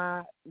is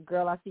my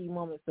girl I see you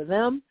moment for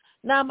them.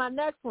 Now, my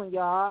next one,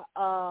 y'all,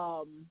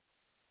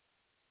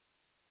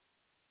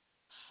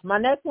 my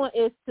next one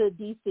is to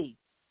DC.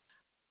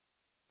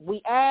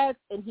 We asked,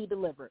 and he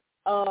delivered.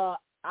 I'm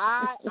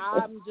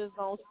just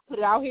going to put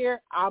it out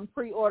here. I'm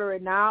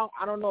pre-ordering now.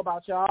 I don't know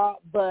about y'all,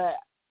 but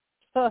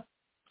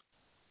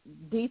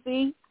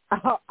DC,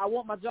 I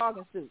want my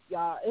jogging suit,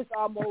 y'all. It's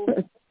almost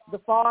the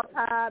fall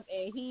time,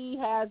 and he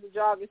has the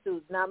jogging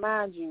suits. Now,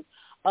 mind you,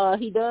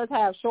 he does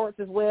have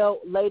shorts as well.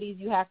 Ladies,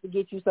 you have to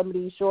get you some of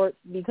these shorts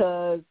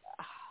because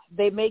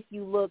they make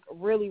you look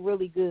really,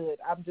 really good.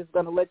 I'm just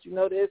going to let you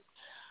know this.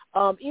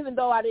 Even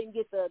though I didn't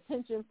get the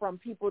attention from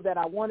people that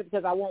I wanted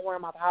because I won't wear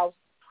them out the house,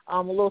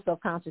 I'm a little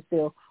self-conscious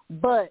still.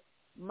 But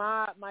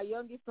my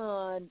youngest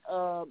son,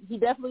 he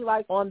definitely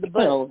likes on the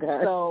butt. Oh,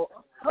 God.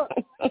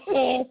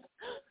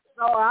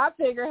 So I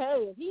figure,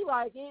 hey, if he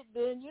like it,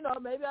 then,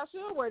 maybe I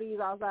should wear these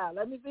outside.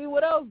 Let me see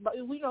what else,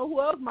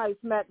 who else might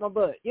smack my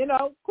butt,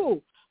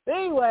 cool. But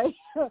anyway,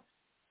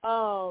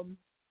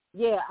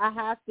 yeah, I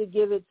have to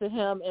give it to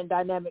him in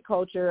Dynamic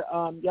Culture.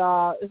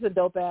 Y'all, it's a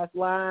dope-ass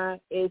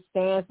line. It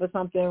stands for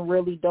something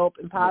really dope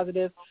and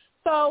positive.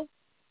 So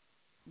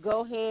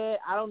go ahead.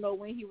 I don't know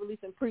when he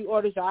releasing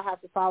pre-orders. Y'all have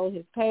to follow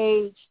his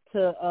page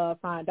to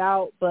find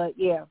out. But,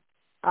 yeah,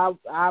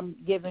 I'm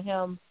giving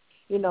him,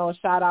 a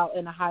shout out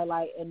and a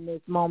highlight in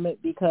this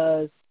moment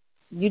because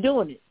you're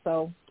doing it.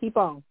 So keep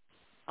on.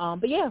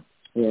 But yeah,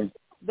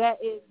 that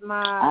is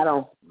my. I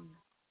don't.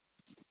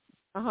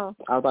 I was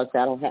about to say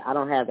I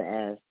don't have the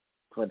ass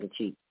for the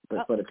cheek,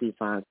 but for the peace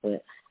signs.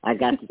 But I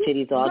got the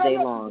titties all day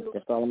long.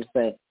 That's all I'm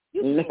saying.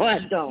 No, I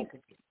don't.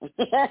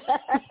 That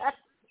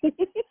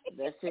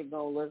shit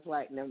gonna look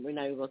like. We're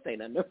not even gonna say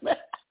nothing.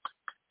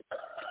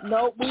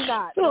 No, we're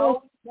not.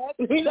 So, no,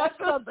 that's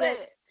something.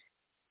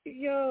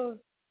 Yo.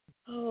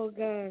 Oh,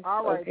 God.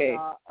 All right, okay.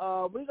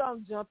 y'all. We're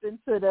going to jump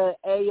into the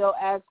Ayo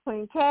Ask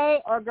Queen K,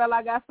 or girl,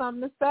 I got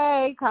something to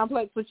say.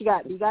 Complex, what you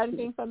got? You got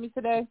anything for me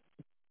today?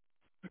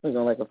 I'm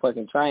going like a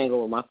fucking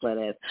triangle with my flat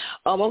ass.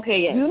 Okay,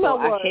 yeah. You know so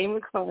what? I came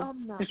across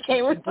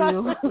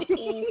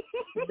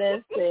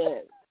that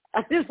says,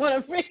 I just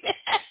want to bring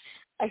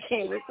I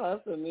came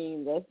across a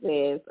meme that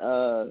says,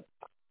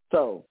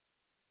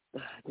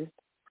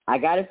 I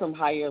got it from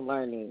Higher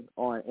Learning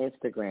on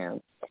Instagram.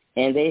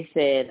 And they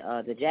said,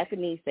 the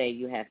Japanese say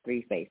you have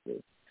three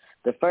faces.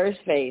 The first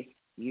face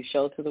you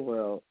show to the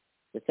world.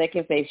 The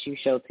second face you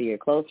show to your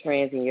close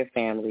friends and your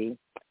family.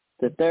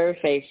 The third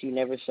face you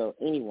never show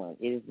anyone.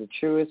 It is the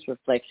truest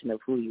reflection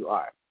of who you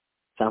are.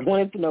 So I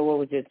wanted to know, what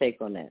was your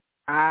take on that?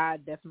 I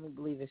definitely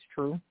believe it's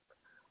true.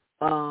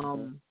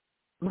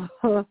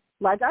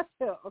 Like I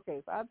tell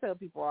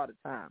people all the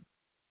time,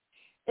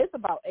 it's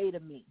about A to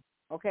me,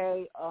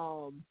 okay?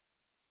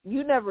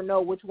 You never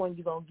know which one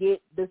you're going to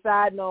get,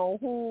 deciding on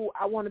who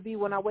I want to be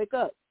when I wake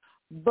up.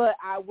 But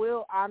I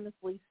will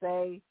honestly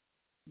say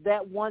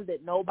that one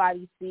that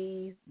nobody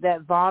sees,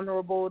 that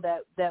vulnerable,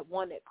 that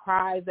one that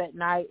cries at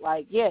night,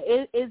 like, yeah,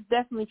 it's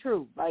definitely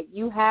true. Like,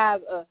 you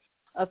have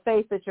a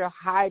face that you're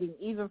hiding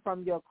even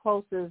from your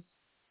closest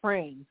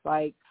friends.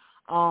 Like,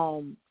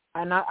 and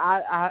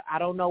I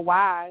don't know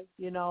why,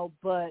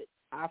 but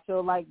I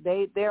feel like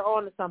they're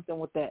on to something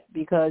with that,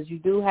 because you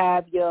do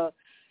have your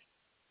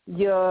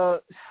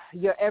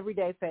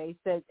everyday face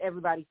that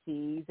everybody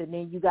sees, and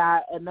then you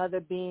got another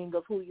being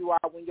of who you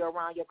are when you're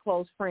around your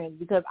close friends.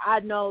 Because I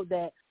know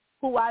that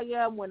who I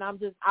am when I'm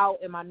just out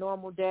in my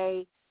normal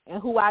day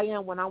and who I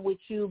am when I'm with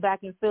you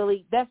back in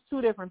Philly, that's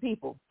two different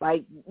people.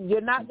 Like,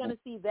 you're not going to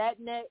see that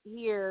net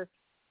here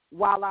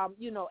while I'm,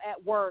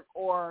 at work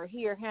or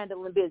here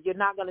handling business. You're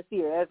not going to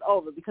see her. That's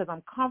over, because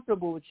I'm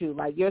comfortable with you.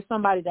 Like, you're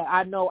somebody that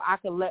I know I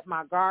can let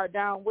my guard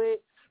down with,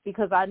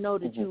 because I know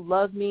that you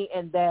love me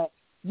and that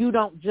you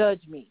don't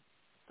judge me.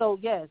 So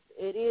yes,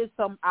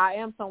 I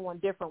am someone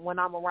different when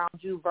I'm around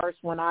you versus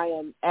when I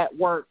am at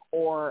work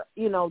or,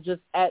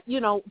 just at,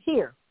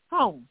 here,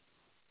 home.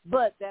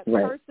 But that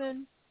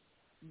person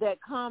that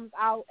comes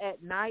out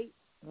at night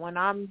when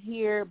I'm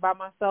here by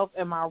myself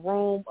in my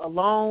room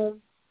alone,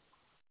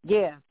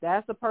 yeah,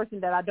 that's a person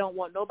that I don't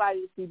want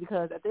nobody to see,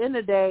 because at the end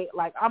of the day,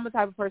 like, I'm the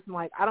type of person,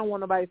 like, I don't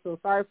want nobody to feel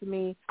sorry for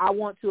me. I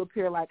want to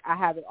appear like I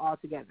have it all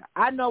together.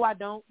 I know I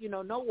don't.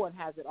 No one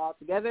has it all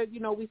together.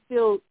 We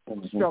still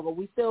struggle.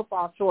 We still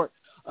fall short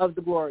of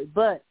the glory.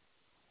 But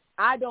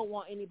I don't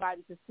want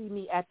anybody to see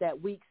me at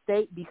that weak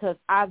state, because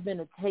I've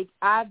been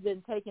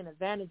taken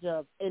advantage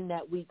of in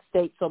that weak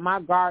state. So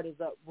my guard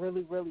is up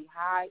really, really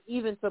high,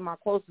 even to my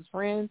closest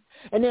friends.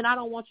 And then I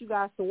don't want you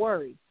guys to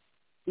worry,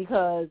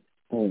 because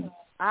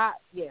but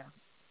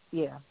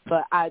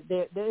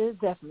there is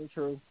definitely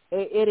true.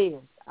 It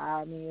is.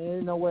 I mean,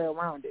 there's no way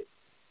around it.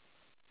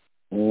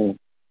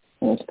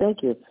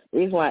 Thank you. The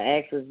reason why I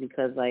ask is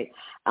because, like,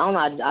 I don't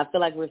know, I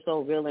feel like we're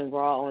so real and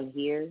raw on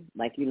here.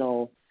 Like,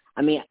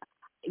 I mean,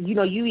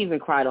 you even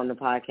cried on the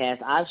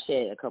podcast. I've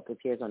shed a couple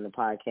of tears on the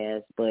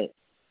podcast, but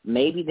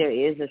maybe there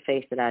is a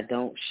face that I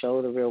don't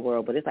show the real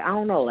world. But it's like, I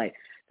don't know, like,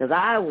 because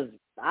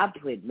I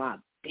put my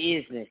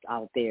business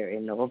out there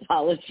in no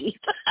apology.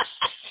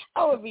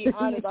 I would be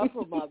honest, I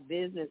put my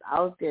business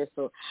out there.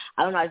 So,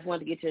 I don't know, I just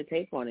wanted to get your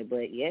take on it.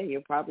 But, yeah,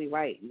 you're probably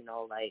right,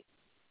 like,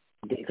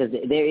 because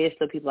there is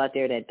still people out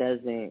there that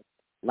doesn't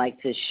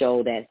like to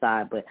show that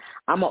side. But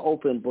I'm an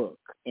open book,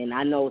 and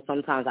I know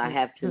sometimes I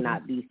have to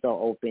not be so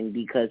open,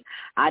 because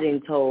I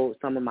didn't told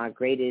some of my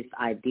greatest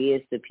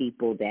ideas to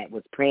people that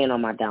was preying on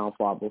my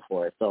downfall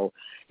before. So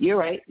you're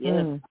right.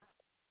 Yeah.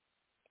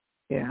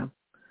 Yeah.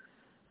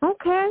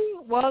 Okay.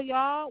 Well,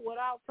 y'all,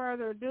 without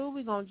further ado,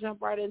 we're going to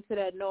jump right into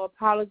that no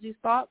apologies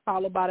thought,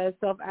 followed by that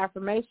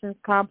self-affirmations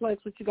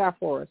complex. What you got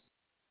for us?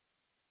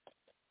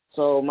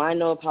 So my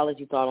no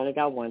apology thought, only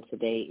got one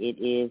today. It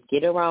is: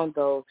 get around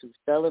those who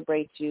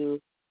celebrate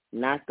you,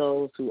 not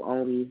those who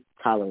only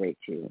tolerate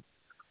you.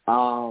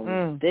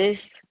 This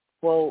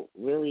quote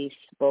really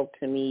spoke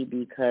to me,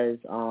 because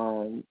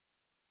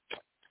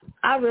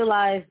I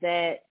realized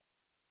that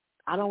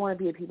I don't want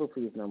to be a people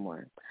pleaser no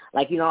more.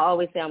 Like, I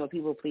always say I'm a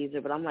people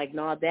pleaser, but I'm like,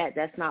 no,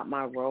 that's not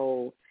my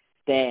role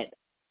that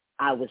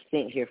I was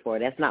sent here for.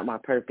 That's not my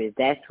purpose.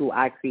 That's who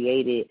I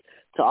created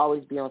to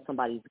always be on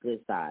somebody's good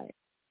side.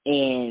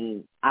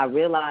 And I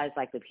realized,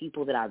 like, the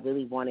people that I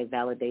really wanted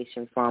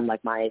validation from,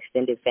 like my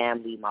extended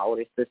family, my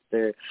older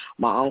sister,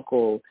 my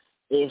uncle,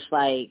 it's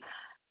like,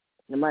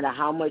 no matter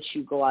how much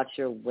you go out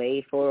your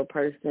way for a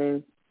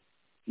person,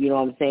 you know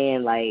what I'm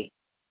saying? Like,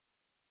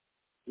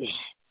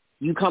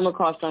 you come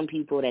across some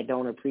people that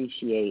don't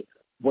appreciate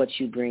what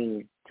you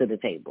bring to the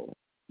table.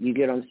 You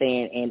get what I'm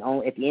saying? And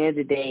at the end of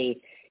the day,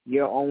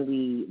 you're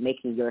only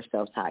making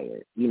yourself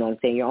tired. You know what I'm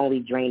saying? You're only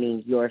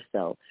draining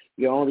yourself.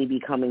 You're only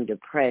becoming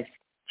depressed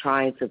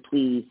trying to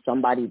please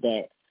somebody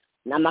that,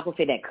 and I'm not going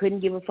to say that couldn't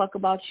give a fuck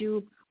about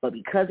you, but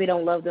because they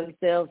don't love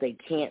themselves, they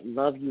can't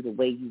love you the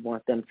way you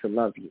want them to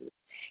love you.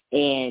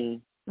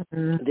 And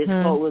this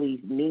quote really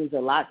means a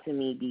lot to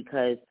me,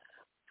 because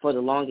for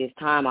the longest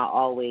time, I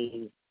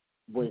always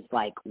was,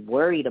 like,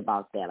 worried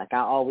about that. Like, I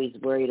always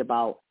worried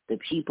about the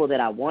people that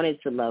I wanted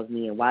to love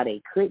me and why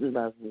they couldn't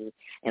love me,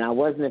 and I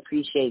wasn't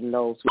appreciating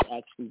those who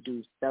actually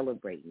do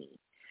celebrate me.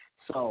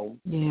 So,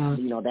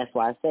 that's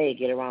why I say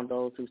get around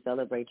those who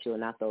celebrate you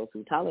and not those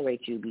who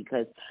tolerate you,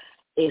 because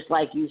it's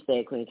like you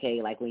said, Queen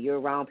K, like, when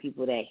you're around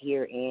people that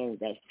hear and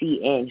that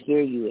see and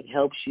hear you, it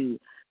helps you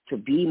to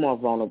be more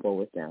vulnerable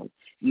with them,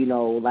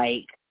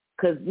 like,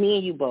 because me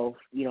and you both,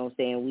 you know what I'm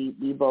saying,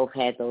 we both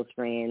had those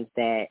friends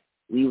that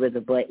we were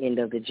the butt end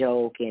of the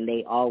joke, and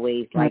they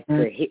always like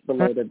to hit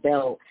below the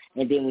belt.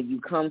 And then when you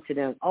come to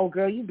them, oh,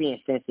 girl, you being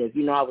sensitive.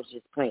 I was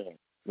just playing,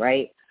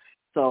 right?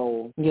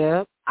 So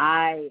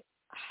I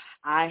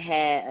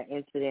had an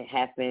incident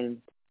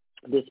happen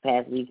this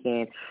past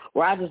weekend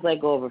where I just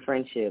let go of a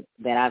friendship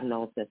that I've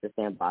known since the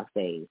Sandbox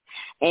days.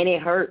 And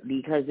it hurt,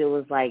 because it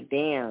was like,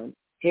 damn,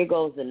 here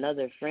goes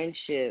another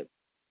friendship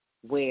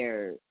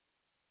where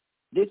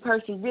this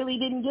person really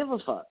didn't give a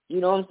fuck. You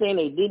know what I'm saying?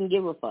 They didn't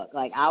give a fuck.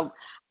 Like, I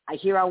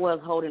was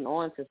holding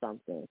on to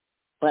something,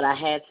 but I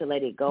had to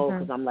let it go,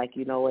 because I'm like,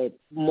 what,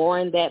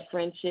 mourn that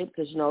friendship,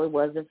 because, it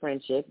was a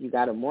friendship. You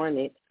got to mourn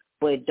it,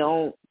 but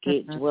don't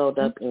get dwelled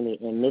up in it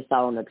and miss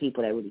out on the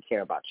people that really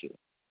care about you.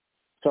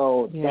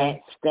 So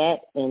that's that.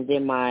 And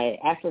then my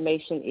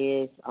affirmation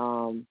is,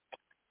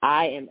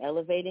 I am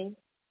elevating.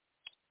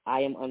 I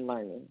am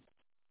unlearning.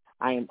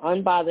 I am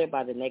unbothered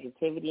by the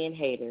negativity and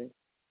haters.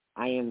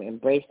 I am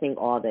embracing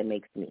all that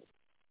makes me.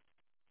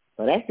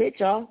 So that's it,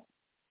 y'all.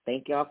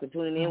 Thank y'all for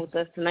tuning in with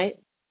us tonight.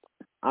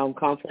 I'm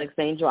Complex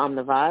Angel. I'm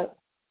the Vibe.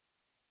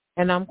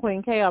 And I'm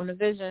Queen K. I'm the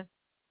Vision.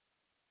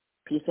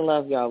 Peace and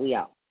love, y'all. We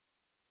out.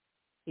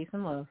 Peace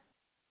and love.